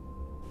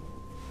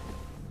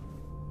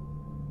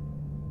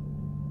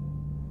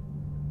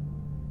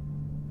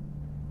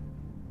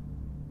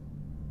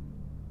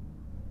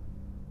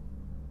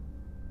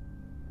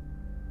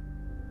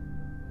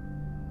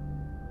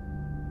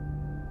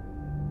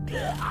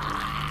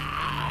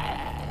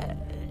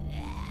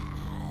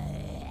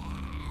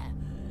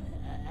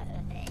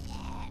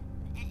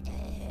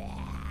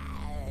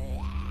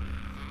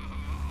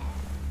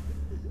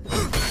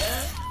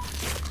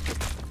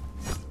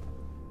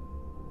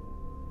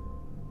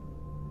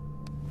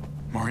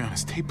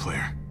 Mariana's tape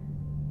player.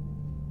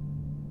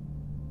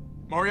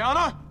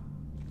 Mariana?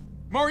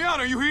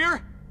 Mariana, are you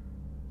here?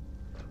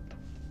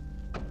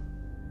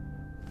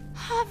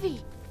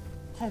 Javi!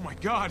 Oh my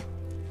God!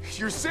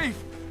 You're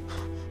safe!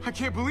 I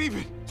can't believe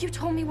it! You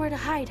told me where to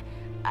hide.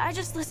 I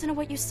just listened to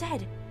what you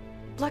said.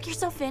 Lock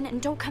yourself in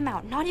and don't come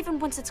out, not even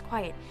once it's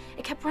quiet.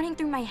 It kept running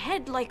through my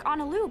head like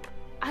on a loop.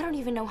 I don't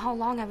even know how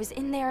long I was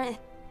in there.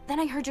 Then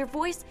I heard your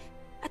voice.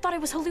 I thought I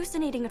was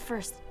hallucinating at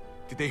first.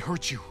 Did they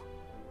hurt you?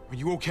 Are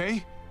you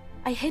okay?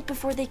 I hid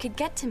before they could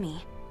get to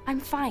me. I'm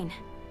fine.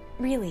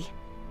 Really.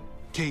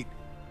 Kate,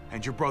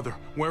 and your brother,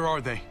 where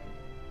are they?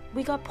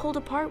 We got pulled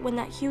apart when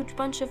that huge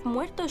bunch of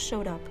muertos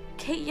showed up.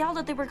 Kate yelled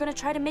that they were gonna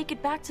try to make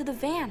it back to the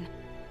van.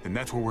 Then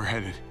that's where we're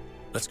headed.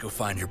 Let's go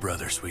find your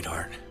brother,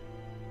 sweetheart.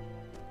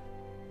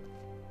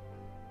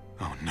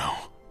 Oh no.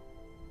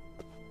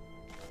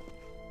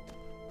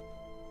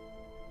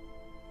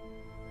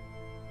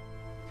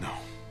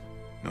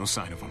 No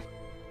sign of them.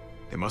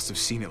 They must have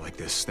seen it like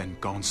this, then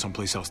gone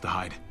someplace else to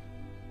hide.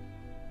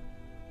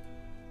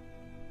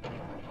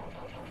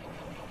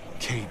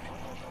 Kate.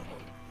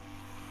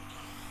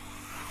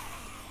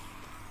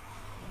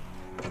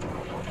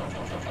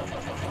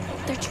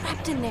 They're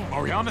trapped in there.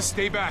 Mariana,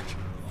 stay back.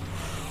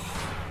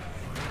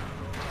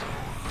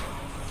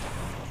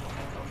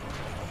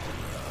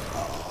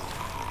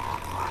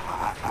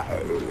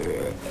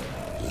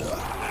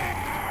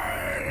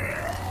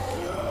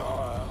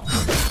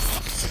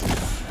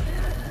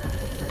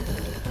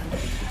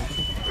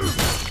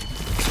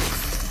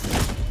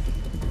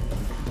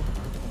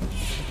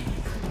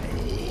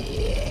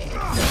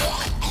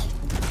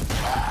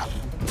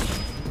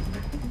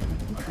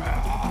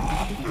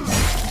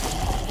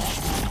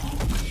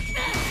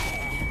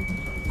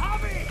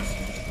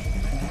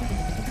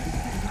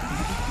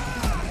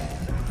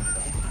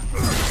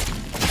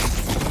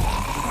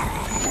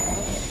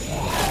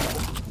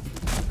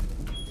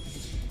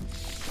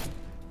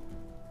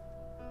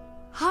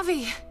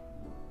 Javi,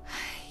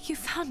 you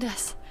found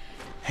us.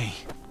 Hey,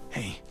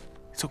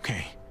 it's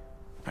okay.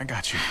 I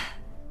got you.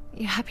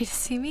 You happy to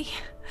see me?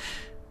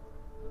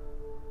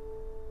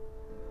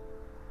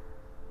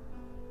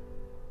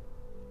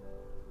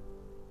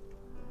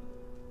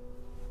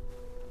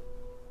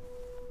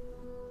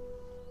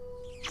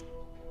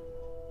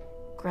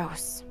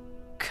 Gross.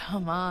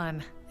 Come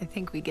on. I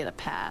think we get a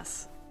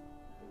pass.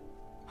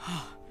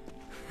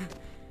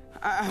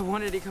 I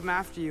wanted to come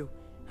after you.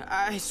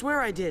 I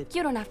swear I did.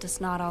 You don't have to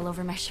snot all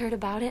over my shirt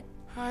about it.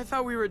 I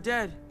thought we were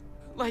dead.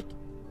 Like,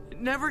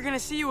 never gonna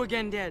see you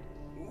again dead.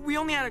 We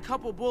only had a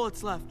couple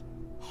bullets left.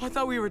 I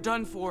thought we were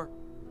done for.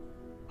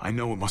 I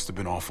know it must have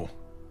been awful,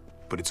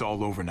 but it's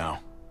all over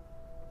now.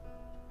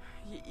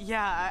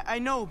 Yeah, I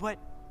know, but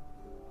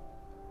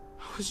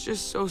I was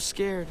just so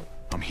scared.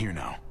 I'm here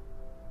now.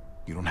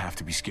 You don't have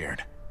to be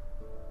scared.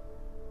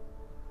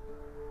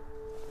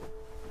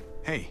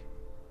 Hey,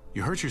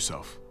 you hurt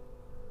yourself.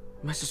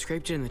 Must have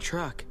scraped it in the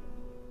truck.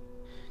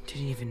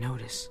 Didn't even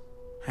notice.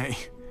 Hey,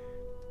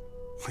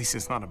 at least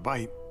it's not a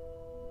bite.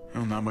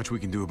 Well, not much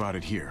we can do about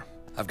it here.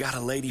 I've got a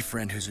lady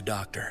friend who's a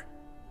doctor.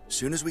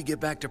 Soon as we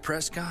get back to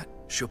Prescott,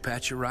 she'll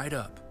patch you right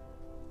up.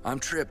 I'm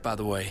Tripp, by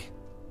the way.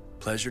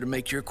 Pleasure to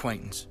make your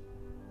acquaintance.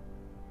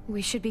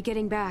 We should be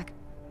getting back.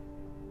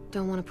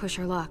 Don't want to push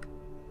our luck.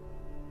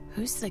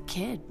 Who's the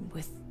kid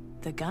with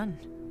the gun?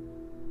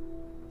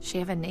 She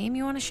have a name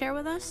you want to share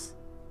with us?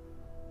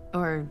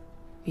 Or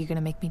are you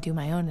gonna make me do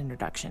my own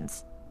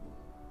introductions?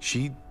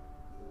 She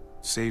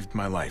saved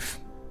my life.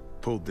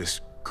 Pulled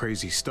this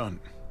crazy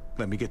stunt.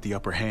 Let me get the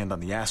upper hand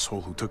on the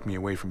asshole who took me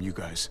away from you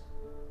guys.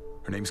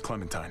 Her name's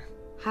Clementine.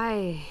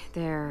 Hi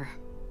there.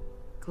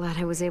 Glad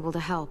I was able to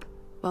help.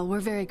 Well,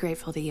 we're very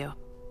grateful to you.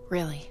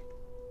 Really.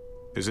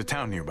 There's a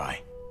town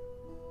nearby.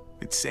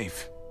 It's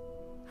safe.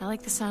 I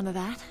like the sound of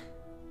that.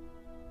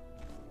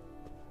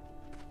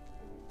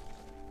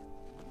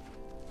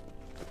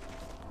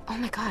 Oh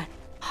my god.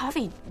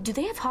 Javi, do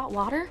they have hot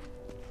water?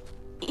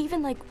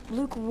 Even like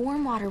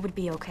lukewarm water would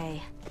be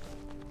okay.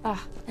 Ugh,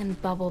 and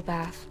bubble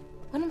bath.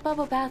 Wouldn't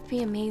bubble bath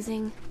be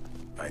amazing?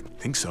 I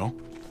think so.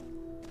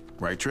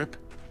 Right, Tripp?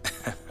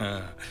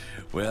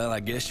 Well, I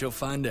guess you'll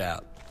find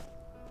out.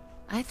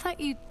 I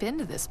thought you'd been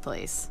to this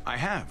place. I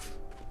have.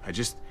 I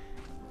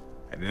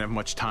didn't have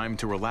much time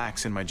to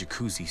relax in my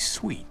jacuzzi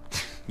suite,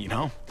 you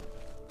know?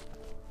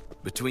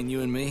 Between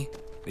you and me,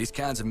 these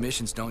kinds of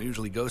missions don't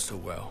usually go so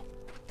well.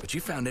 But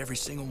you found every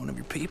single one of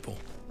your people.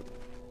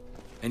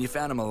 And you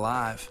found them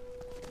alive,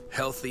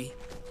 healthy,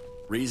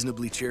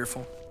 reasonably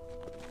cheerful.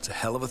 It's a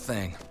hell of a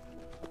thing.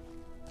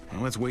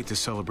 Well, let's wait to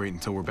celebrate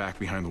until we're back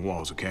behind the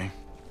walls, okay?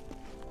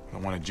 I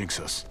don't want to jinx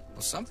us.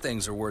 Well, some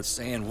things are worth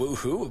saying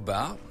woo-hoo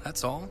about,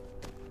 that's all.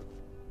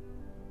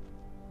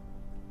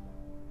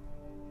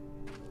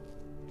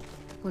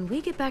 When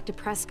we get back to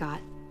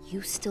Prescott,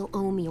 you still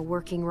owe me a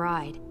working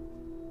ride.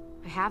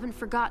 I haven't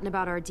forgotten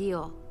about our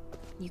deal.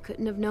 You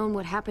couldn't have known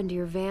what happened to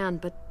your van,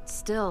 but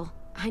still,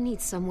 I need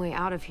some way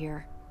out of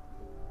here.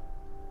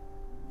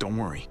 Don't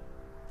worry.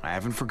 I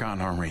haven't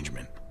forgotten our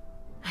arrangement.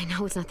 I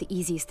know it's not the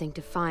easiest thing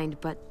to find,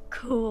 but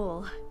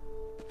cool.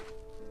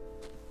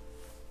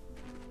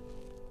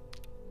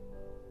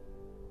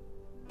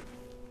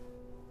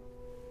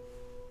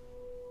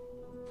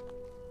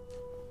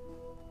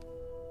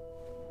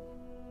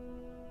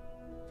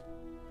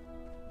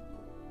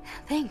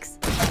 Thanks.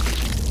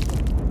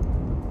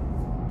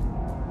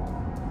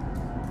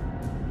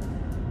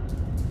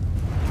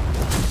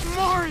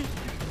 Mari!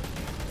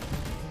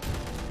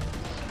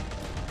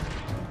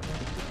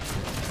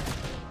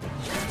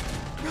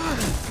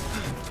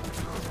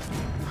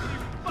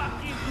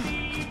 Fucking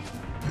thieves!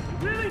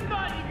 Really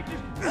thought you could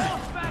just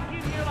walk back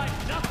in here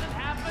like nothing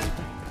happened?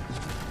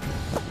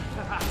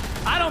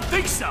 I don't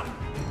think so!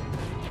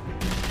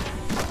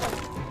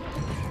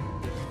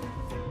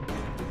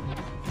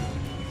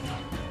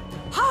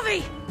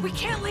 Javi! We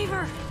can't leave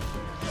her!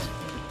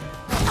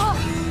 Oh!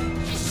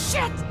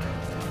 Shit!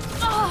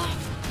 Oh!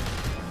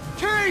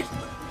 Kate!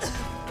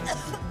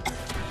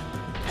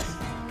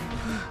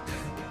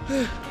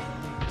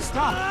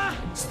 Stop!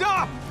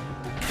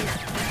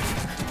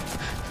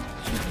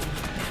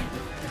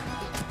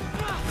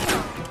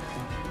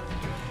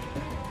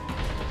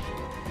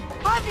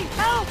 Javi,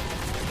 help!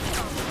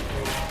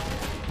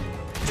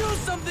 Do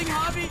something,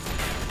 Javi!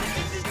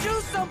 Just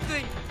do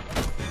something!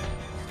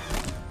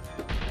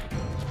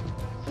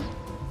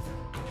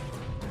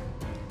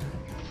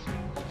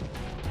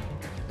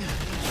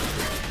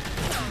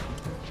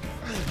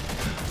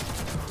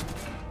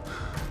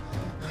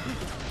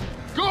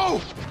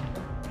 Go!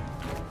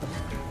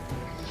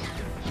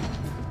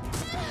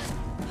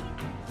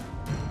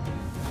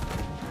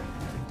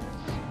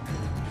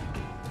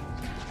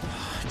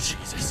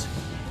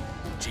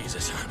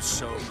 Jesus, I'm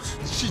so...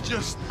 She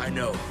just... I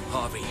know,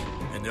 Javi,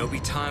 and there'll be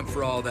time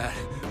for all that,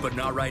 but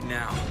not right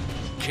now.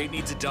 Kate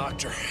needs a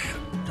doctor.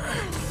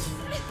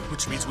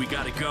 Which means we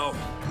gotta go.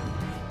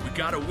 We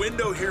got a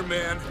window here,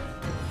 man.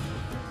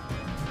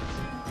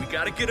 We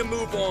gotta get a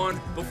move on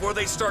before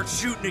they start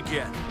shooting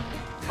again.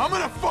 I'm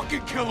gonna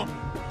fucking kill them!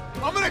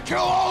 I'm gonna kill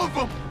all of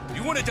them!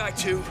 You wanna die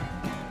too?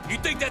 You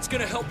think that's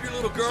gonna help your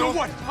little girl? So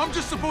what? I'm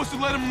just supposed to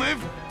let him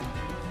live?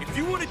 If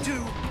you wanna do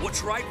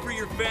what's right for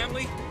your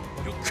family,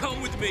 you'll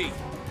come with me.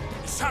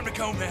 It's time to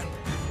go, man.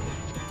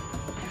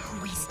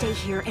 We stay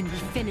here and we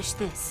finish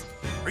this.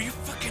 Are you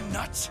fucking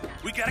nuts?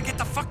 We gotta get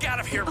the fuck out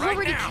of here right now! I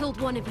already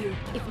killed one of you.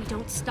 If we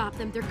don't stop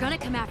them, they're gonna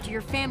come after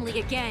your family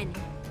again.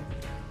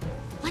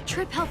 Let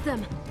Tripp help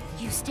them.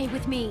 You stay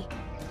with me.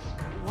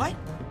 What?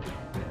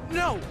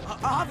 No,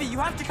 Javi, you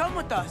have to come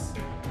with us.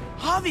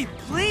 Javi,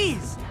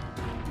 please!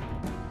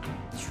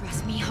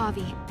 Trust me,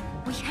 Javi.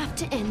 We have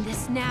to end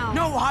this now.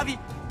 No, Javi,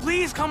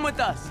 please come with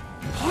us.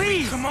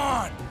 Please! Come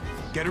on!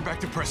 Get her back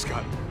to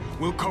Prescott.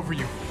 We'll cover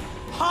you.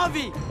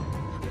 Javi!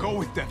 Go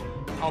with them.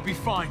 I'll be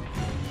fine.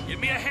 Give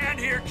me a hand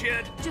here,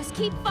 kid. Just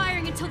keep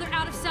firing until they're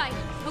out of sight,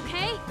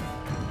 okay?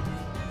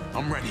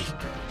 I'm ready.